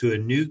to a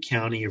new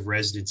county of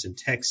residence in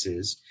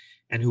Texas,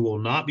 and who will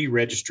not be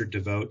registered to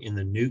vote in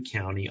the new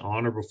county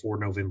on or before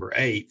November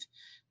 8th,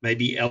 may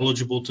be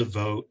eligible to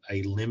vote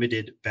a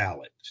limited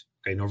ballot.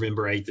 Okay,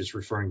 November 8th is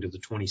referring to the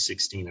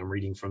 2016. I'm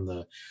reading from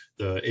the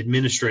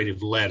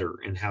administrative letter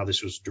and how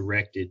this was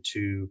directed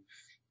to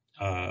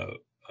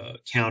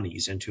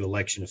counties and to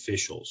election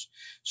officials.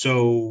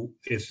 So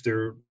if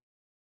they're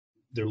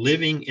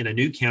living in a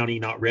new county,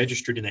 not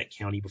registered in that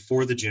county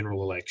before the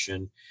general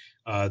election,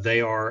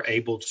 they are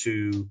able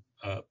to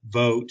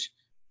vote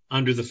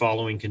under the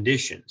following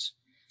conditions.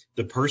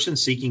 The person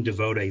seeking to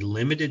vote a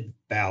limited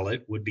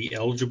ballot would be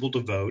eligible to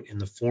vote in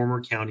the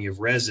former county of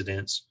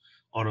residence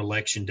on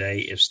election day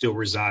if still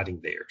residing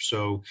there.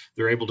 So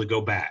they're able to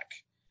go back.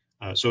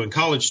 So in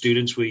college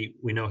students, we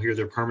know here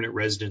their permanent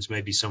residence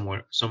may be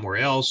somewhere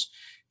else,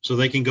 so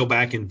they can go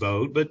back and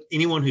vote. But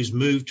anyone who's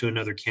moved to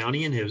another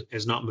county and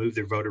has not moved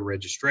their voter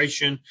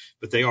registration,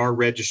 but they are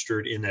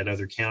registered in that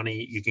other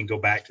county, you can go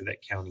back to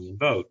that county and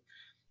vote.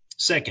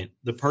 Second,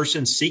 the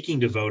person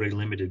seeking to vote a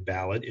limited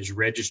ballot is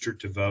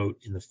registered to vote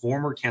in the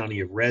former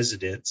county of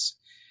residence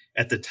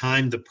at the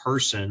time the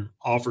person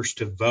offers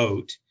to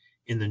vote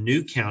in the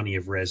new county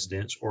of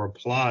residence or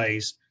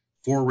applies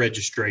for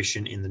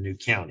registration in the new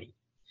county.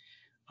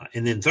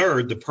 And then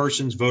third, the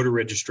person's voter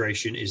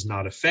registration is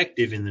not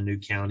effective in the new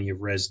county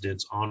of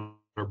residence on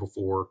or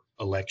before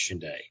election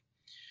day.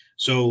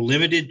 So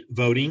limited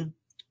voting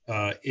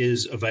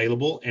is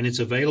available, and it's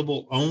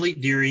available only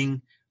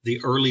during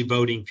the early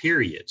voting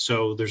period.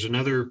 So there's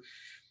another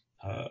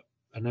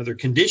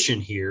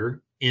condition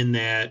here in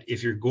that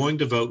if you're going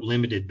to vote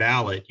limited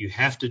ballot, you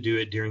have to do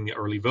it during the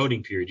early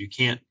voting period. You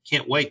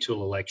can't wait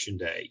till election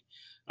day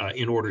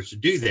in order to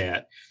do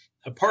that.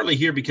 Partly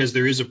here because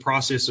there is a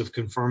process of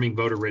confirming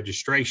voter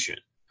registration.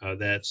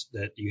 That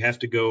you have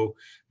to go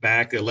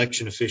back.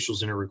 Election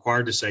officials are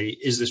required to say,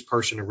 is this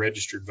person a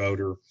registered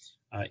voter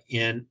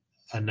in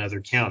another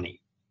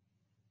county?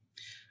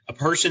 A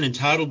person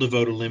entitled to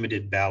vote a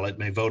limited ballot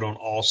may vote on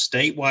all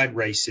statewide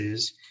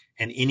races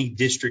and any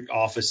district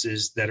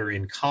offices that are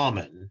in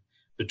common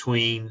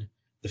between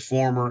the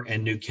former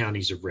and new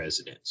counties of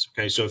residence.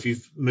 Okay, so if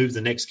you've moved the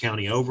next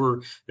county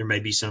over, there may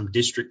be some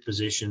district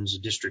positions, a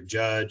district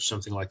judge,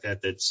 something like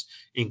that, that's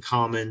in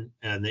common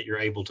and that you're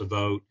able to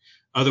vote.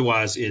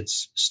 Otherwise,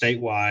 it's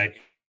statewide.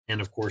 And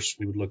of course,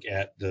 we would look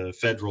at the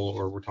federal,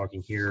 or we're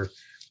talking here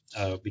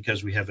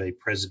because we have a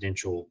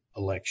presidential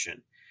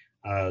election.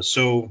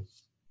 So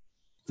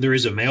there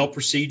is a mail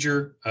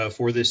procedure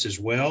for this as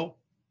well.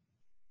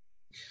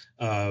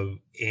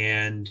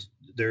 And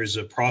there's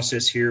a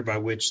process here by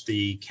which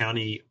the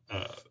county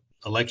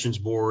elections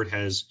board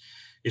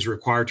is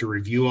required to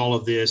review all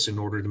of this in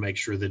order to make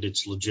sure that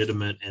it's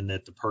legitimate and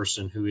that the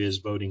person who is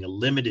voting a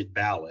limited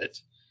ballot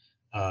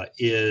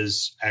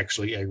is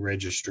actually a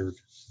registered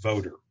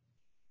voter.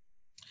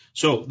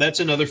 So that's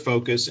another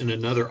focus and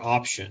another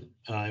option.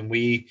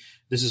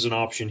 This is an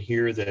option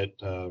here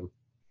that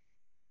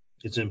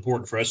it's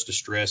important for us to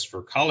stress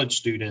for college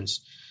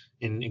students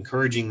in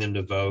encouraging them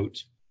to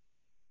vote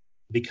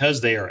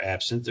because they are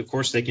absent. Of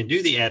course, they can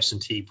do the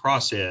absentee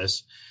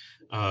process,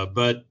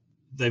 but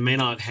they may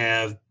not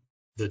have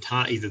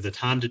either the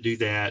time to do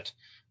that,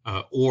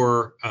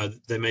 or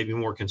they may be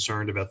more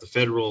concerned about the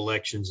federal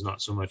elections,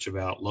 not so much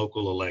about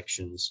local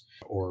elections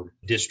or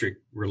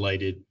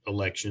district-related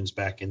elections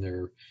back in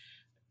their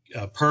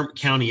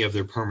county of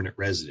their permanent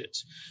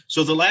residence.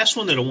 So the last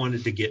one that I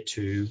wanted to get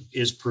to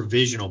is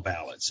provisional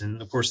ballots.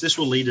 And of course, this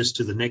will lead us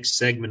to the next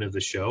segment of the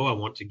show. I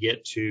want to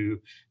get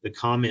to the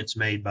comments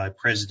made by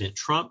President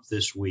Trump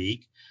this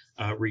week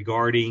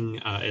regarding,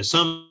 as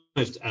some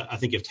I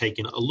think have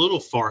taken a little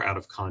far out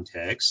of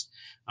context.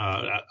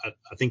 I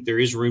think there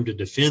is room to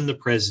defend the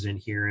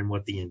president here and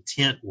what the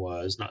intent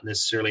was, not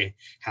necessarily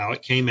how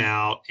it came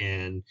out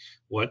and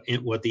what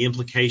the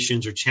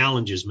implications or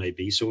challenges may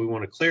be. So we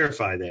want to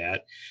clarify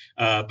that.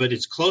 But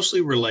it's closely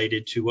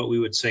related to what we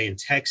would say in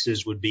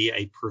Texas would be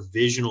a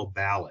provisional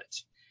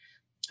ballot.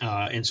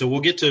 And so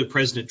we'll get to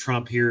President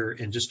Trump here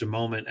in just a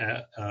moment.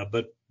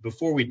 But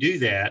before we do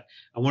that,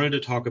 I wanted to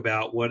talk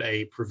about what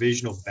a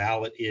provisional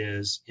ballot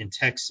is in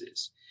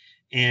Texas.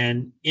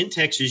 And in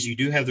Texas, you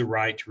do have the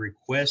right to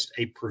request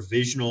a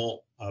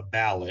provisional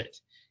ballot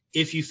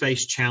if you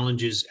face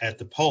challenges at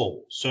the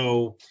poll.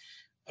 So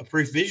a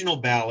provisional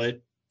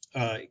ballot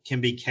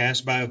can be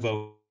cast by a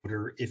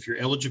voter if your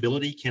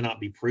eligibility cannot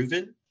be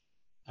proven,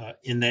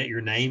 in that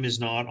your name is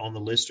not on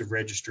the list of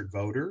registered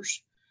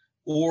voters,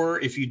 or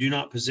if you do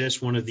not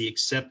possess one of the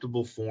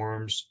acceptable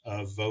forms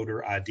of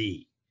voter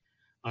ID.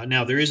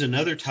 Now, there is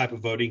another type of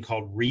voting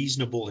called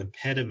reasonable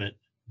impediment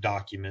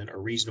document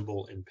or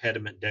reasonable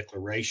impediment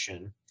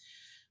declaration,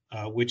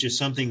 which is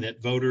something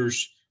that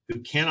voters who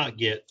cannot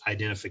get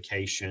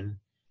identification,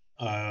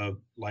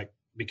 like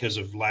because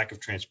of lack of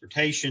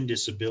transportation,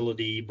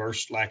 disability,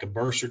 lack of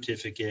birth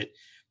certificate,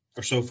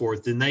 or so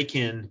forth, then they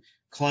can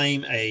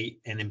claim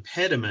an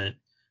impediment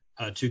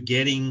to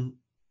getting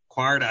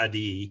required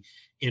ID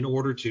in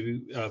order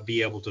to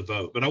be able to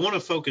vote. But I want to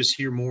focus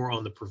here more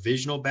on the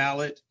provisional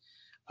ballot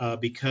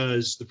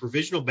because the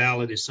provisional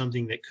ballot is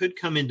something that could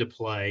come into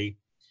play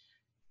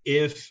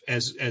if,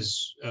 as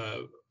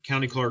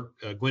County Clerk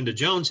Gwenda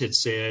Jones had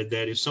said,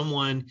 that if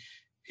someone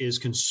is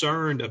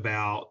concerned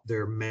about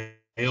their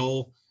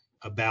mail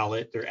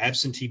ballot, their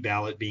absentee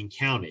ballot being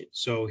counted.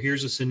 So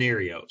here's a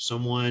scenario.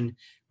 Someone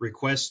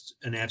requests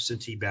an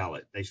absentee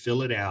ballot. They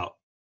fill it out.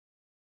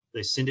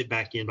 They send it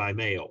back in by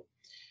mail.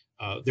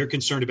 They're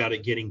concerned about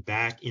it getting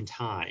back in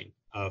time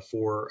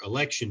for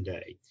Election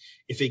Day.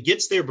 If it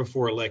gets there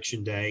before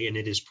Election Day and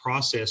it is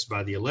processed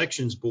by the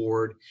Elections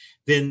Board,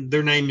 then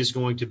their name is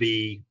going to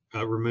be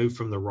removed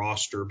from the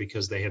roster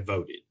because they have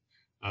voted.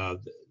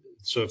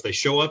 So if they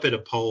show up at a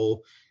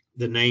poll,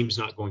 the name's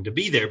not going to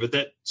be there, but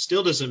that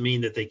still doesn't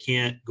mean that they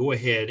can't go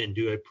ahead and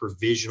do a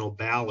provisional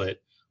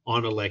ballot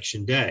on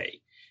Election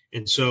Day.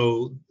 And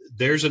so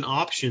there's an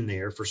option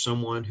there for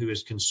someone who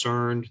is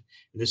concerned.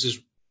 And this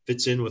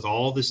fits in with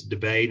all this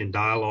debate and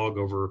dialogue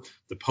over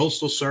the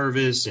Postal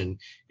Service and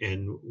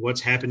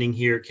what's happening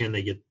here. Can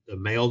they get the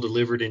mail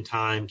delivered in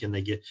time? Can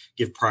they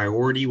give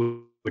priority,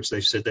 which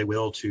they've said they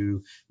will,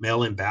 to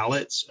mail-in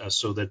ballots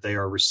so that they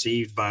are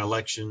received by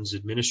elections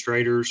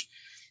administrators?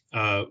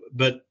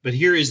 But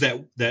here is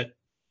that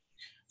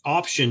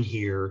option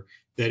here,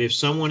 that if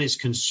someone is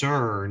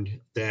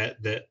concerned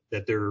that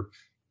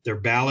their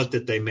ballot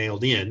that they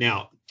mailed in.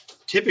 Now,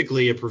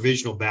 typically a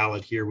provisional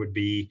ballot here would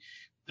be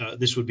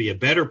this would be a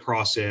better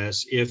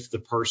process if the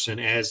person,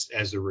 as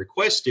they're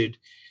requested,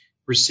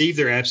 receive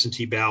their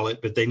absentee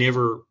ballot, but they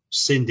never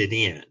send it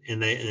in,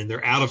 and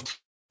they're out of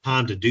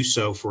time to do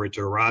so for it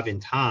to arrive in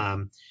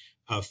time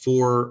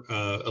for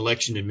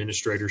election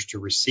administrators to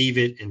receive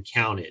it and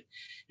count it.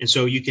 And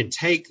so you can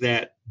take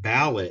that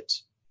ballot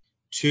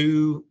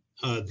to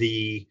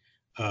the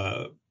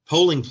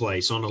polling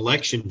place on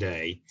Election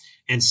Day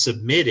and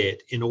submit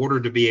it in order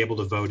to be able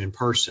to vote in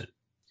person.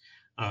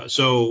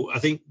 So I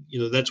think,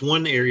 that's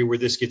one area where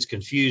this gets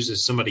confused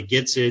is somebody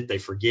gets it, they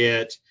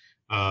forget,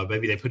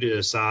 maybe they put it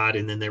aside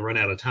and then they run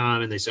out of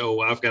time and they say, oh,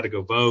 I've got to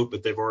go vote,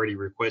 but they've already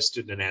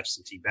requested an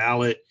absentee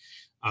ballot.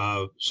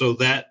 So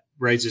that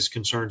raises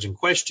concerns and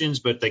questions,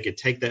 but they could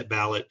take that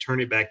ballot,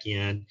 turn it back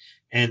in,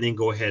 and then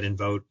go ahead and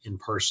vote in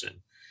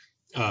person.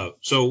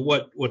 So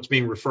what's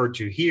being referred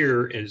to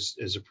here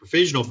as a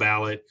provisional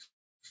ballot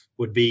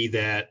would be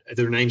that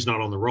their name's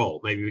not on the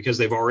roll, maybe because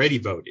they've already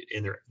voted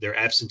and their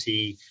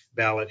absentee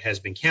ballot has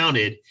been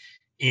counted.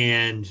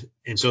 And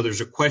so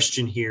there's a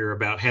question here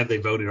about have they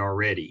voted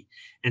already?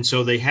 And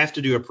so they have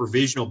to do a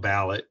provisional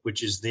ballot,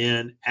 which is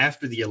then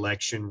after the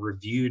election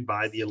reviewed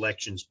by the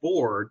Elections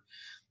Board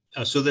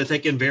so that they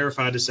can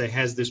verify to say,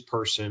 has this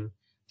person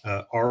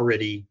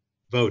already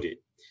voted?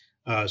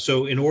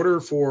 So in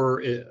order for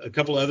a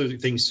couple of other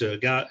things,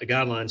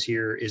 guidelines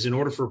here is in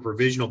order for a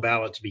provisional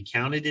ballot to be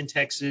counted in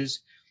Texas,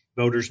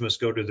 voters must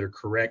go to their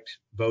correct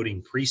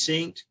voting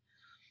precinct.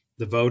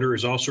 The voter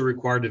is also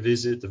required to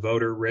visit the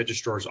voter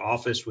registrar's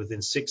office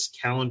within 6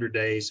 calendar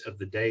days of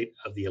the date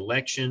of the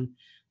election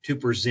to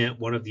present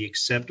one of the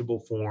acceptable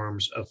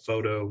forms of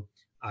photo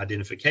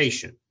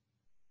identification.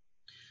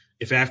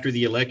 If after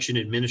the election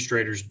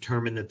administrators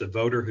determine that the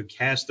voter who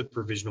cast the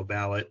provisional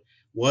ballot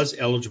was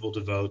eligible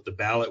to vote, the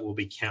ballot will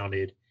be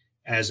counted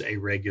as a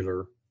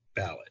regular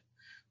ballot.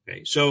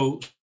 Okay, so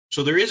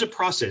there is a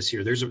process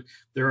here.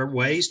 There are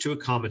ways to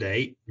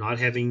accommodate not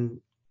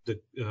having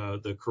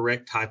the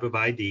correct type of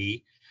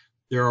ID.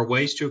 There are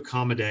ways to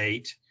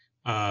accommodate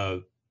a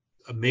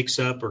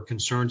mix-up or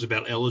concerns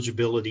about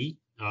eligibility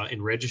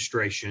in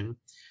registration.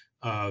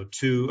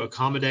 To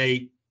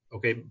accommodate,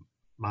 okay,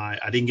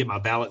 I didn't get my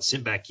ballot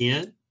sent back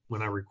in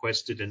when I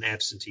requested an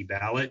absentee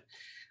ballot,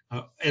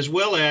 as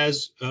well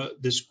as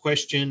this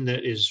question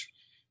that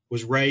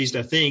was raised,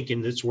 I think,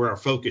 and that's where our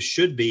focus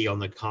should be on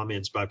the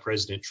comments by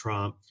President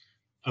Trump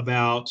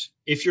about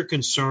if you're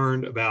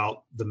concerned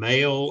about the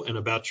mail and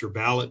about your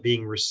ballot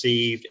being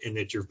received and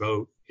that your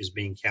vote is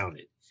being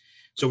counted.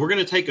 So we're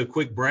going to take a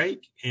quick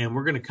break and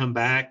we're going to come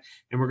back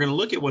and we're going to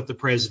look at what the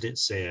president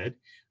said.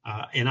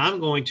 And I'm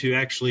going to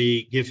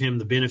actually give him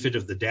the benefit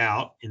of the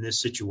doubt in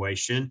this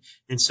situation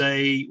and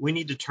say we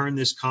need to turn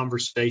this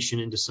conversation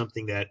into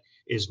something that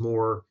is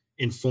more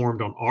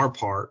informed on our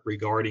part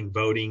regarding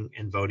voting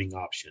and voting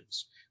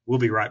options. We'll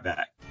be right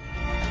back.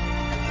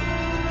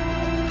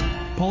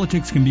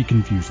 Politics can be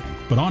confusing,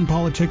 but On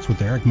Politics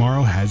with Eric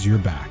Morrow has your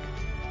back.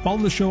 Follow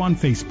the show on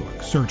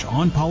Facebook. Search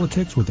On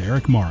Politics with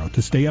Eric Morrow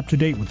to stay up to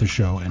date with the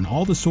show and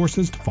all the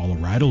sources to follow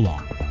right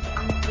along.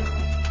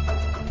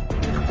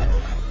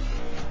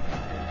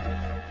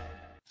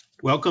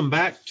 Welcome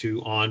back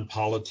to On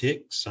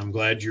Politics. I'm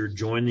glad you're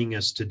joining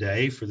us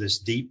today for this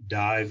deep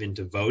dive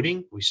into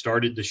voting. We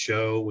started the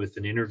show with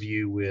an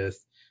interview with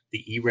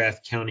the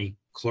Erath County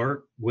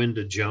Clerk,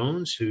 Gwenda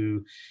Jones,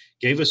 who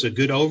gave us a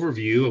good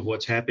overview of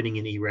what's happening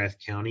in Erath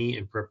County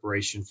in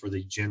preparation for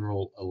the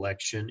general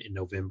election in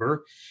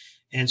November.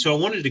 And so I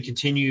wanted to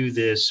continue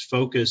this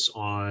focus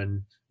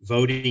on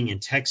voting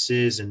in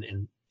Texas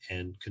and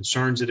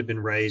concerns that have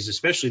been raised,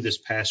 especially this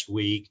past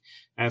week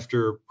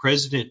after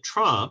President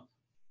Trump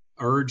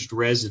urged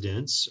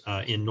residents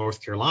in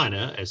North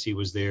Carolina, as he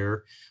was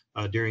there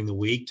during the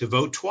week, to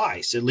vote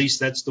twice. At least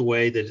that's the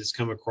way that it's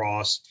come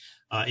across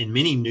in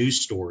many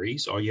news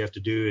stories. All you have to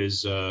do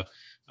is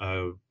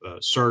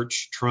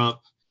search Trump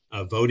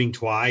voting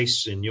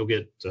twice, and you'll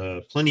get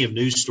plenty of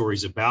news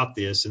stories about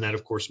this. And that,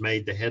 of course,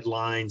 made the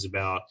headlines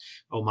about,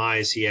 oh my,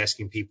 is he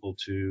asking people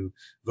to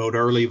vote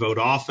early, vote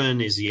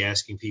often? Is he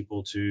asking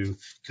people to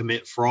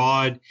commit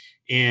fraud?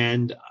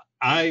 And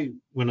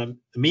when I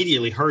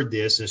immediately heard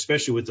this, and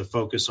especially with the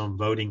focus on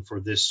voting for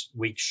this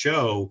week's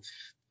show,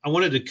 I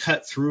wanted to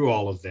cut through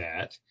all of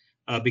that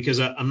because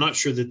I'm not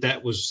sure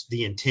that was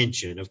the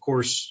intention. Of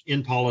course,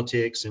 in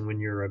politics and when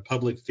you're a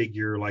public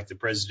figure like the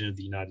President of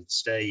the United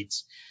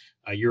States,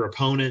 your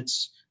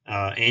opponents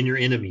and your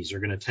enemies are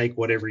going to take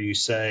whatever you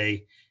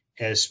say,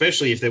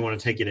 especially if they want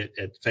to take it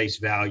at face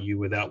value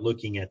without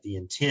looking at the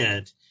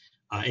intent.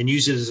 And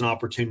use it as an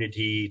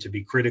opportunity to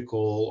be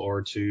critical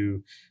or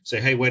to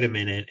say, hey, wait a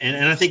minute.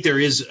 And I think there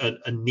is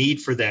a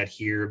need for that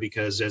here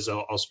because, as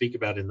I'll speak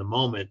about in a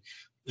moment,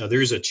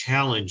 there is a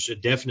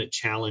definite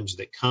challenge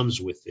that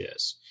comes with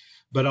this.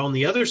 But on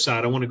the other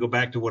side, I want to go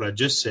back to what I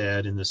just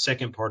said in the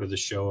second part of the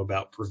show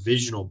about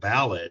provisional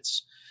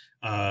ballots,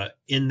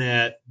 in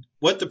that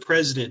what the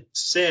president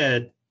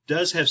said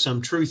does have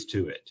some truth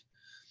to it.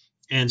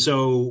 And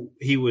so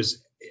he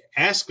was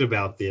asked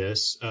about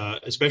this,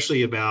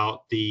 especially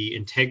about the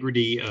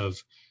integrity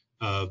of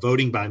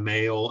voting by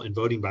mail and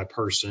voting by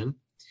person.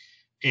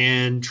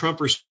 And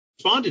Trump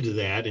responded to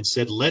that and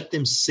said, let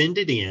them send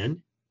it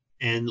in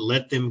and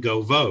let them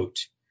go vote.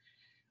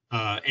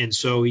 And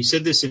so he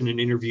said this in an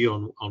interview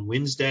on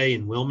Wednesday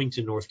in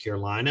Wilmington, North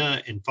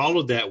Carolina, and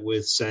followed that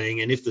with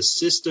saying, and if the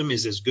system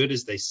is as good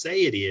as they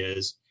say it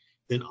is,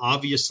 then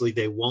obviously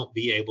they won't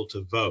be able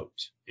to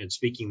vote. And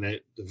speaking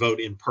the vote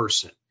in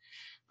person.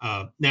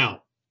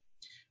 Now,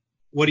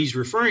 what he's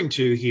referring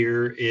to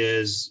here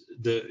is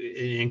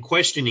in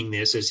questioning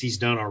this, as he's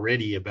done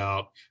already,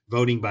 about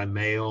voting by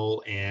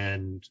mail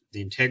and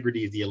the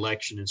integrity of the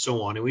election and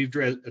so on. And we've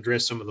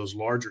addressed some of those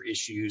larger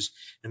issues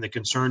and the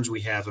concerns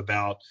we have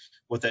about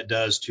what that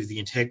does to the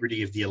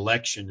integrity of the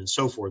election and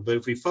so forth. But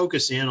if we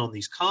focus in on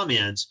these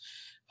comments,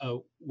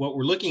 what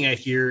we're looking at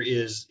here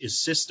is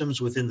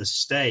systems within the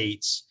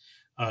states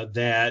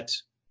that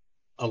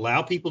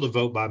allow people to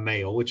vote by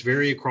mail, which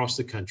vary across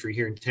the country.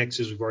 Here in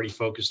Texas, we've already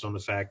focused on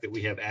the fact that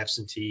we have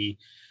absentee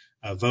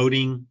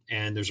voting,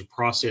 and there's a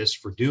process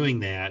for doing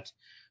that.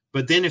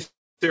 But then if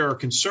there are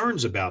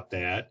concerns about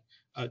that,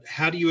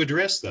 how do you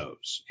address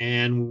those?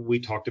 And we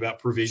talked about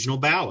provisional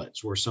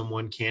ballots, where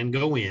someone can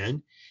go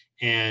in,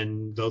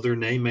 and though their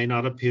name may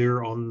not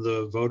appear on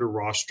the voter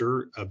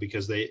roster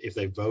because if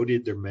they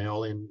voted, their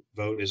mail-in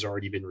vote has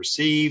already been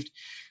received,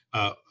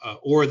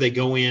 or they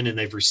go in and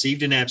they've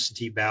received an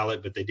absentee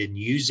ballot, but they didn't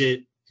use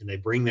it, and they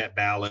bring that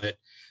ballot,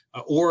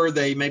 or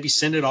they maybe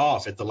send it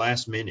off at the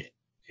last minute,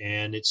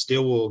 and it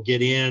still will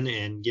get in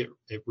and get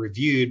it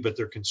reviewed, but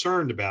they're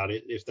concerned about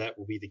it if that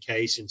will be the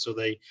case, and so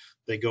they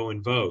go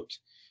and vote.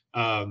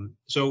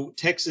 So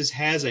Texas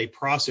has a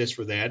process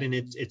for that, and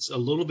it's a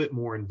little bit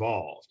more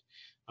involved.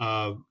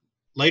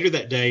 Later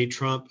that day,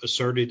 Trump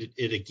asserted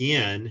it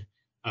again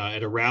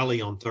at a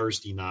rally on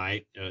Thursday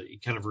night. He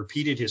kind of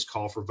repeated his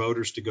call for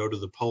voters to go to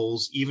the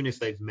polls, even if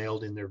they've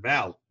mailed in their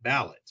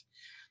ballot.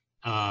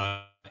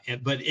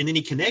 And then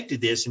he connected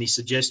this, and he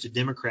suggested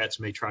Democrats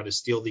may try to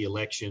steal the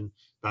election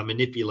by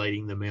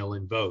manipulating the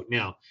mail-in vote.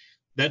 Now,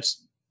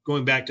 that's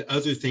going back to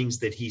other things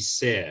that he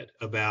said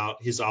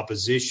about his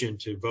opposition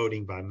to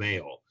voting by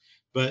mail.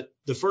 But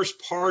the first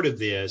part of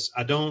this,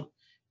 I don't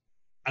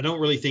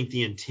really think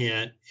the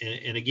intent,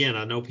 and again,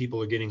 I know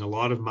people are getting a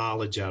lot of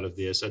mileage out of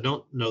this. I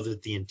don't know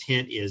that the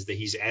intent is that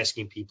he's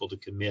asking people to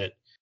commit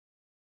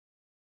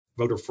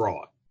voter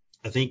fraud.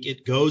 I think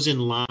it goes in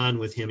line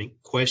with him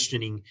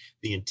questioning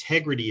the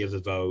integrity of the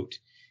vote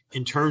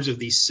in terms of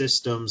these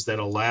systems that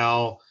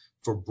allow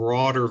for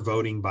broader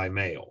voting by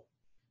mail,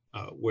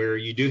 where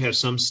you do have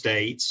some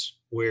states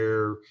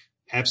where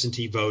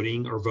absentee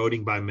voting or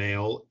voting by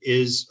mail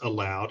is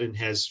allowed and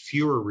has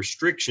fewer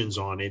restrictions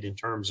on it in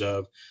terms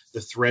of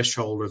the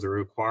threshold or the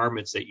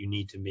requirements that you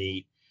need to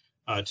meet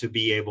to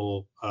be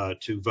able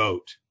to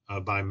vote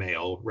by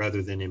mail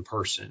rather than in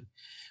person.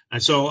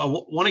 And so I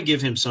want to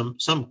give him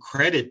some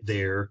credit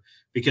there,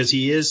 because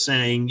he is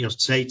saying,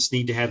 states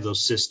need to have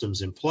those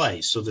systems in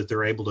place so that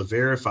they're able to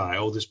verify,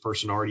 oh, this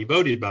person already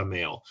voted by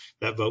mail,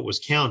 that vote was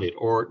counted,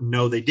 or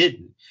no, they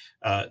didn't.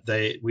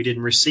 We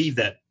didn't receive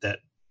that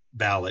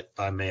ballot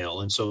by mail,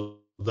 and so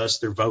thus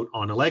their vote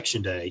on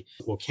election day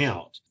will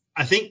count.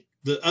 I think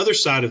the other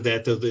side of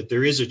that, though, that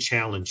there is a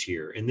challenge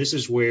here, and this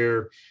is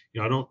where,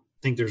 I don't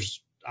think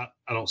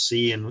I don't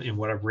see in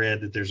what I've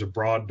read that there's a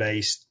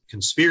broad-based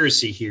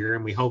conspiracy here,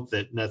 and we hope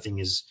that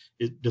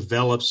it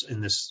develops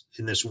in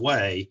this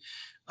way,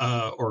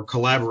 or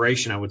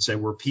collaboration, I would say,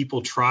 where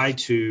people try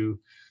to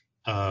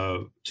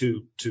kind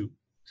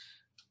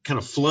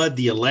of flood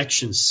the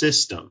election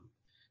system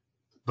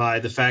by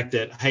the fact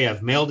that, hey,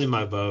 I've mailed in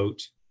my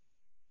vote.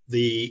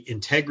 The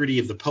integrity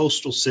of the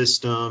postal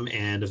system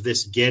and of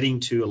this getting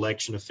to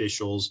election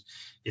officials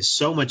is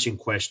so much in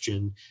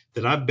question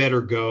that I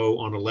better go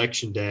on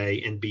election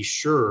day and be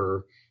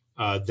sure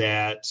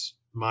that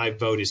my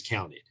vote is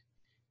counted.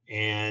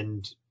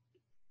 And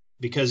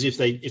because if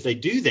they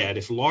do that,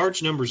 if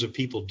large numbers of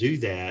people do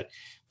that,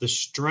 the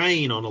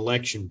strain on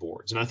election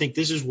boards, and I think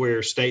this is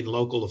where state and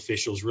local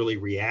officials really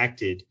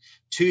reacted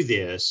to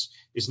this,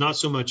 is not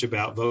so much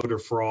about voter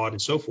fraud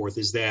and so forth,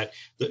 is that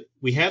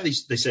we have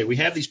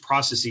these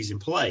processes in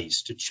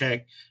place to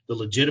check the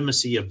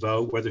legitimacy of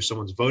vote, whether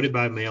someone's voted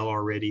by mail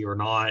already or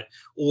not,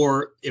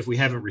 or if we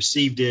haven't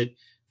received it,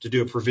 to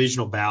do a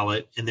provisional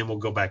ballot, and then we'll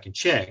go back and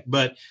check.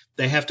 But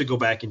they have to go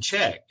back and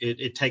check.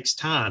 It takes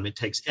time, it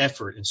takes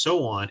effort, and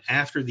so on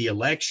after the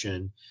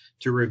election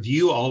to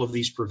review all of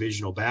these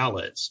provisional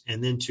ballots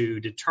and then to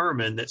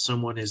determine that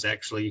someone has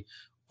actually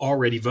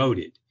already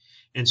voted.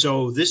 And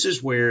so this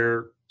is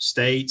where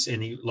states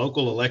and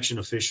local election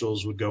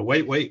officials would go,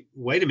 wait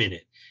a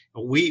minute.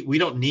 We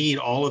don't need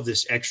all of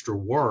this extra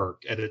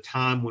work at a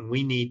time when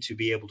we need to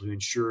be able to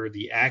ensure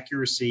the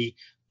accuracy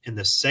and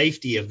the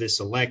safety of this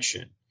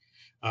election.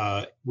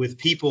 With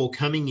people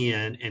coming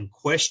in and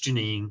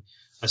questioning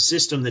a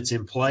system that's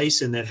in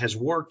place and that has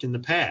worked in the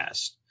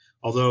past.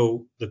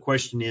 Although the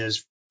question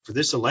is, for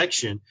this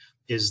election,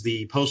 is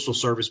the Postal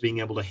Service being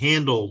able to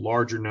handle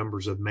larger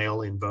numbers of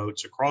mail-in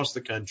votes across the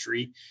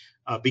country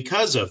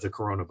because of the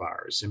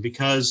coronavirus and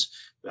because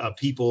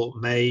people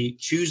may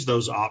choose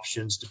those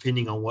options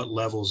depending on what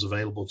level is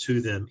available to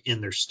them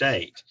in their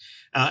state.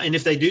 And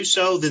if they do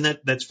so, then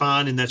that's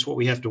fine, and that's what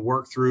we have to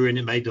work through, and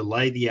it may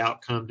delay the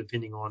outcome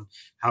depending on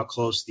how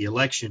close the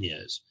election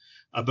is.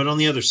 But on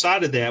the other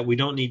side of that, we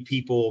don't need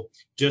people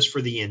just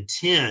for the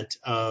intent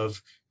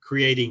of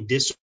creating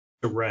disarray.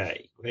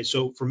 Okay,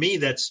 so for me,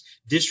 that's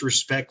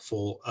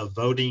disrespectful of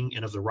voting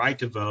and of the right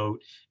to vote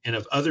and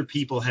of other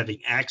people having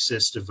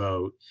access to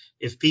vote.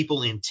 If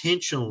people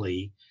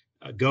intentionally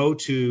go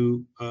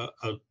to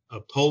a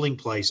polling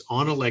place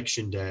on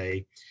election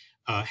day,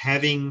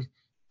 having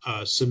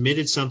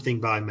submitted something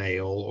by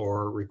mail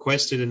or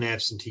requested an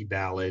absentee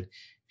ballot,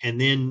 and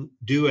then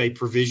do a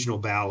provisional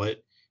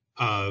ballot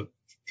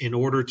in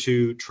order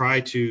to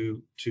try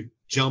to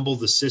jumble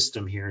the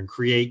system here and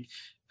create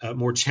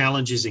more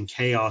challenges and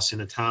chaos in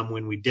a time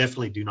when we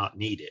definitely do not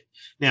need it.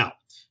 Now,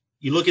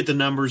 you look at the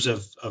numbers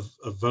of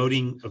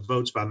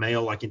votes by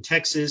mail, like in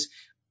Texas,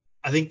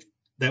 I think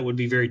that would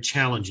be very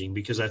challenging,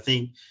 because I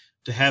think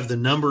to have the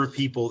number of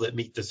people that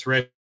meet the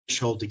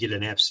threshold to get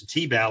an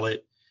absentee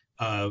ballot,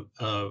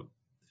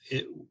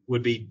 it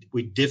would be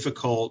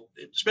difficult,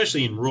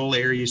 especially in rural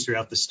areas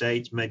throughout the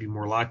states, maybe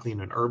more likely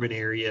in an urban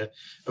area.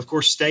 Of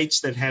course,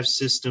 states that have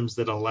systems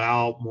that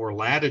allow more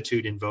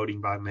latitude in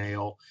voting by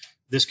mail,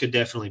 this could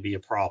definitely be a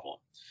problem.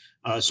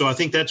 So I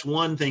think that's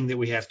one thing that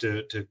we have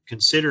to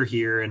consider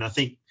here. And I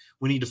think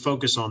we need to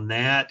focus on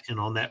that and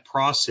on that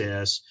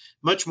process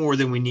much more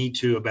than we need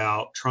to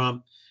about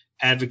Trump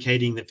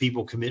advocating that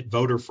people commit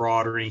voter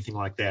fraud or anything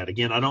like that.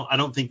 Again, I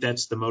don't think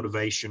that's the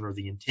motivation or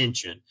the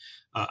intention.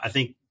 I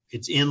think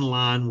it's in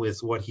line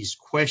with what he's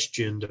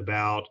questioned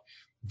about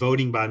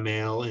voting by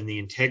mail and the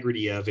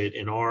integrity of it,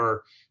 and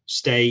are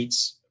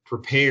states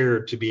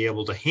prepared to be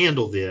able to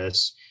handle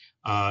this.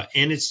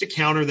 And it's to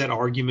counter that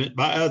argument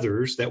by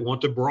others that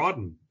want to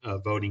broaden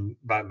voting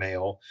by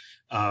mail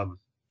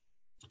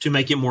to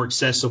make it more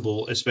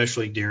accessible,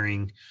 especially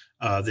during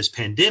this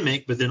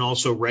pandemic, but then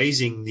also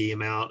raising the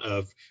amount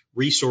of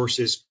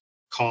resources,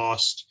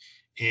 cost,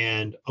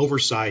 and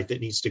oversight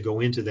that needs to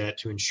go into that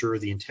to ensure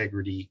the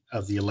integrity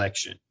of the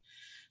election.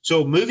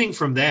 So moving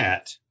from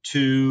that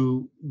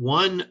to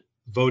one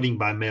voting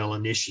by mail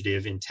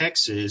initiative in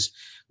Texas,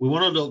 we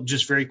wanted to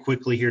just very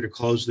quickly here to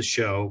close the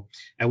show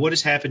at what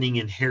is happening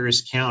in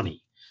Harris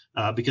County,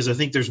 because I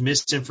think there's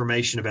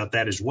misinformation about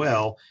that as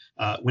well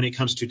when it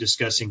comes to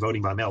discussing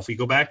voting by mail. If we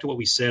go back to what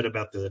we said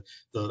about the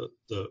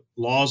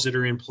laws that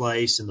are in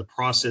place and the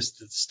process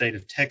that the state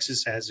of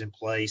Texas has in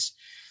place,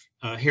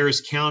 Harris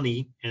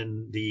County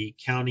and the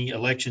county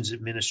elections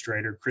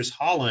administrator, Chris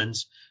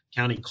Hollins,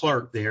 county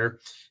clerk there,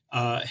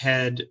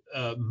 had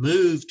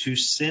moved to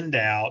send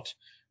out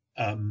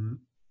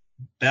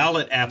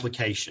ballot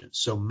applications.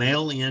 So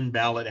mail-in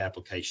ballot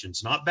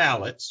applications, not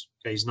ballots.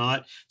 Okay, he's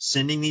not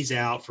sending these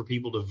out for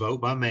people to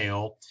vote by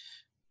mail.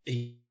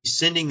 He's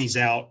sending these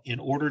out in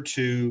order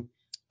to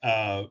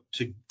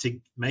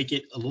make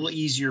it a little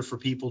easier for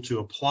people to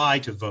apply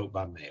to vote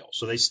by mail.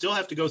 So they still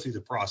have to go through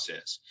the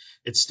process.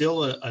 It's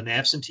still an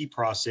absentee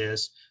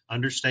process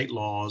under state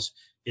laws.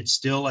 It's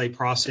still a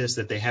process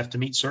that they have to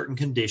meet certain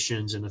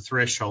conditions and a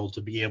threshold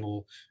to be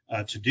able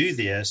to do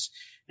this.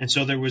 And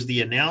so there was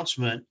the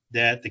announcement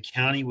that the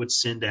county would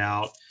send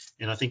out,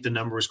 and I think the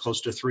number was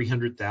close to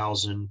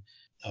 300,000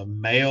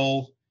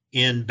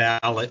 mail-in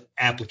ballot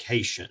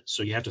applications.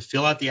 So you have to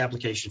fill out the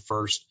application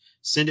first,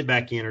 send it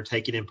back in or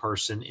take it in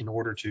person in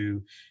order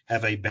to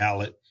have a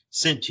ballot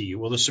sent to you.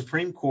 Well, the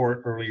Supreme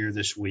Court earlier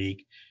this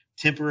week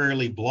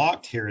temporarily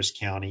blocked Harris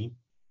County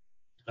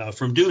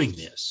from doing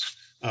this.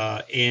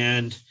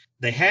 And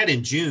they had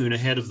in June,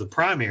 ahead of the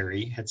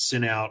primary, had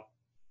sent out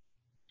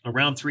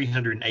around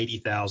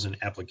 380,000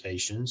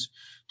 applications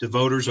to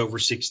voters over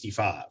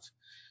 65.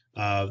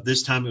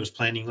 This time it was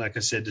planning, like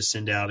I said, to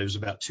send out, it was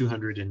about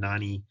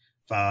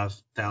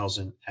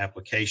 295,000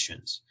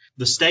 applications.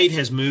 The state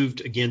has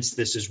moved against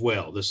this as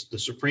well. The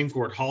Supreme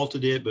Court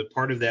halted it, but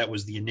part of that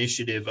was the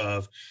initiative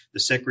of the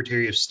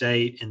Secretary of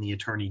State and the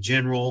Attorney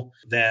General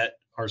that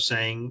are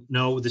saying,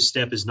 no, this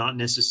step is not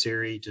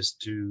necessary just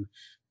to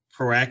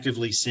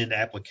proactively send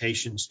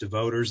applications to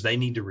voters. They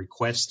need to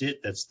request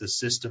it. That's the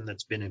system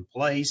that's been in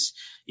place,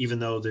 even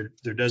though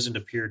there doesn't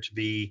appear to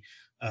be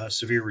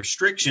severe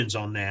restrictions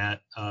on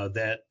that.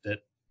 That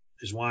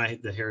is why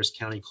the Harris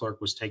County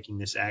clerk was taking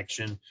this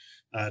action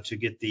to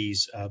get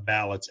these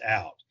ballots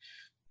out.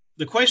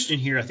 The question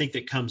here, I think,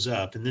 that comes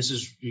up, and this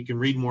is, you can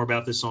read more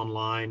about this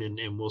online,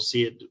 and we'll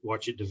see it,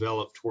 watch it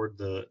develop toward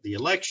the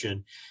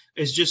election,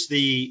 is just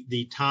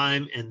the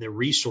time and the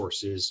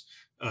resources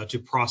to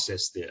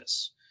process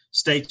this.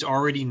 States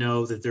already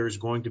know that there is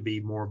going to be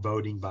more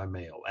voting by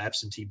mail,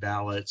 absentee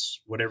ballots,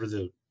 whatever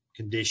the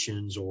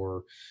conditions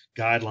or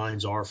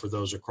guidelines are for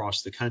those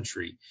across the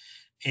country.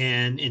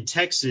 And in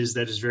Texas,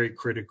 that is very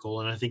critical.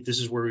 And I think this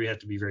is where we have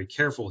to be very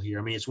careful here.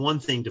 I mean, it's one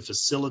thing to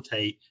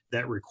facilitate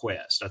that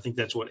request. I think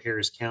that's what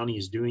Harris County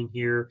is doing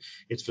here.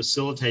 It's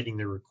facilitating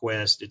the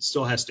request. It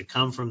still has to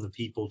come from the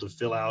people to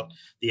fill out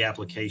the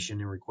application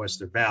and request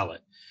their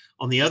ballot.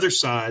 On the other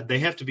side, they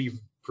have to be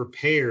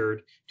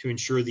prepared to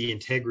ensure the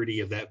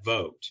integrity of that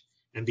vote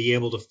and be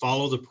able to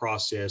follow the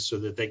process so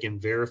that they can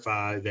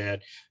verify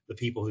that the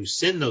people who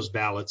send those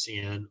ballots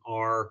in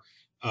are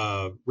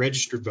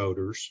registered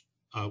voters.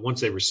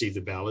 Once they receive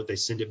the ballot, they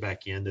send it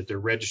back in, that they're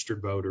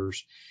registered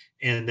voters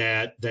and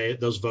that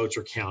those votes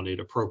are counted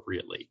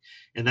appropriately.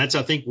 And that's,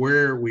 I think,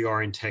 where we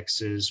are in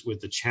Texas with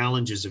the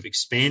challenges of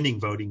expanding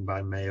voting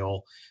by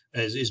mail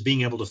is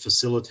being able to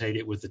facilitate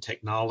it with the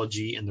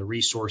technology and the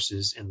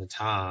resources and the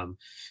time.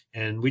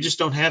 And we just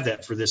don't have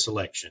that for this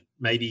election,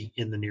 maybe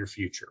in the near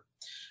future.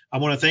 I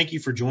want to thank you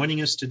for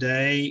joining us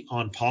today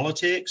on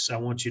Politics. I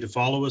want you to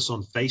follow us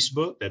on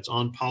Facebook. That's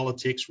On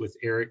Politics with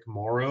Eric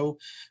Morrow,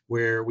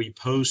 where we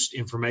post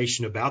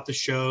information about the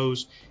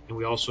shows, and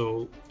we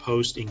also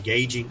post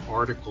engaging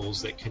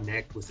articles that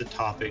connect with the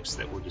topics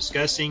that we're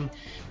discussing.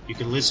 You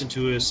can listen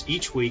to us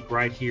each week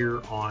right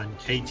here on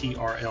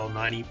KTRL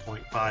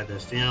 90.5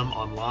 FM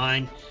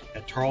online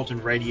at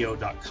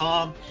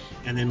tarletonradio.com,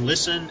 and then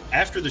listen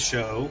after the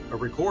show, a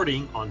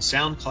recording on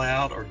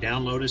SoundCloud, or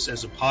download us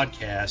as a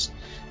podcast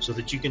so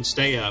that you can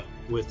stay up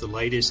with the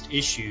latest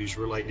issues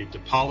related to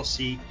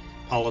policy,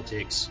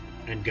 politics,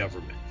 and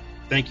government.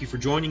 Thank you for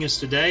joining us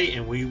today,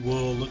 and we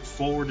will look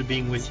forward to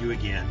being with you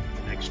again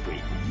next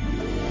week.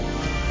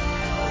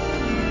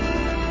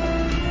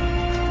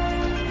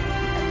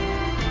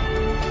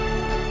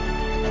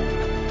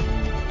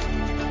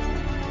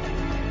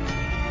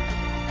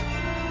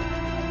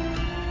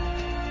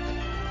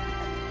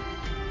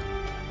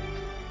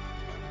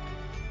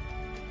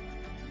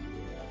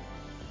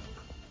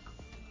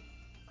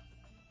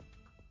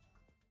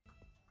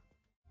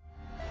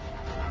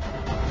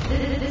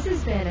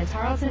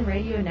 Tarleton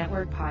Radio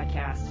Network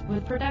podcast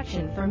with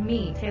production from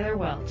me, Taylor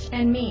Welch,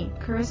 and me,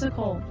 Carissa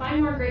Cole.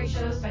 Find more great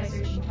shows by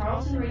searching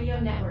Tarleton Radio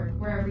Network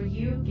wherever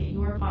you get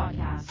your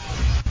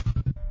podcasts.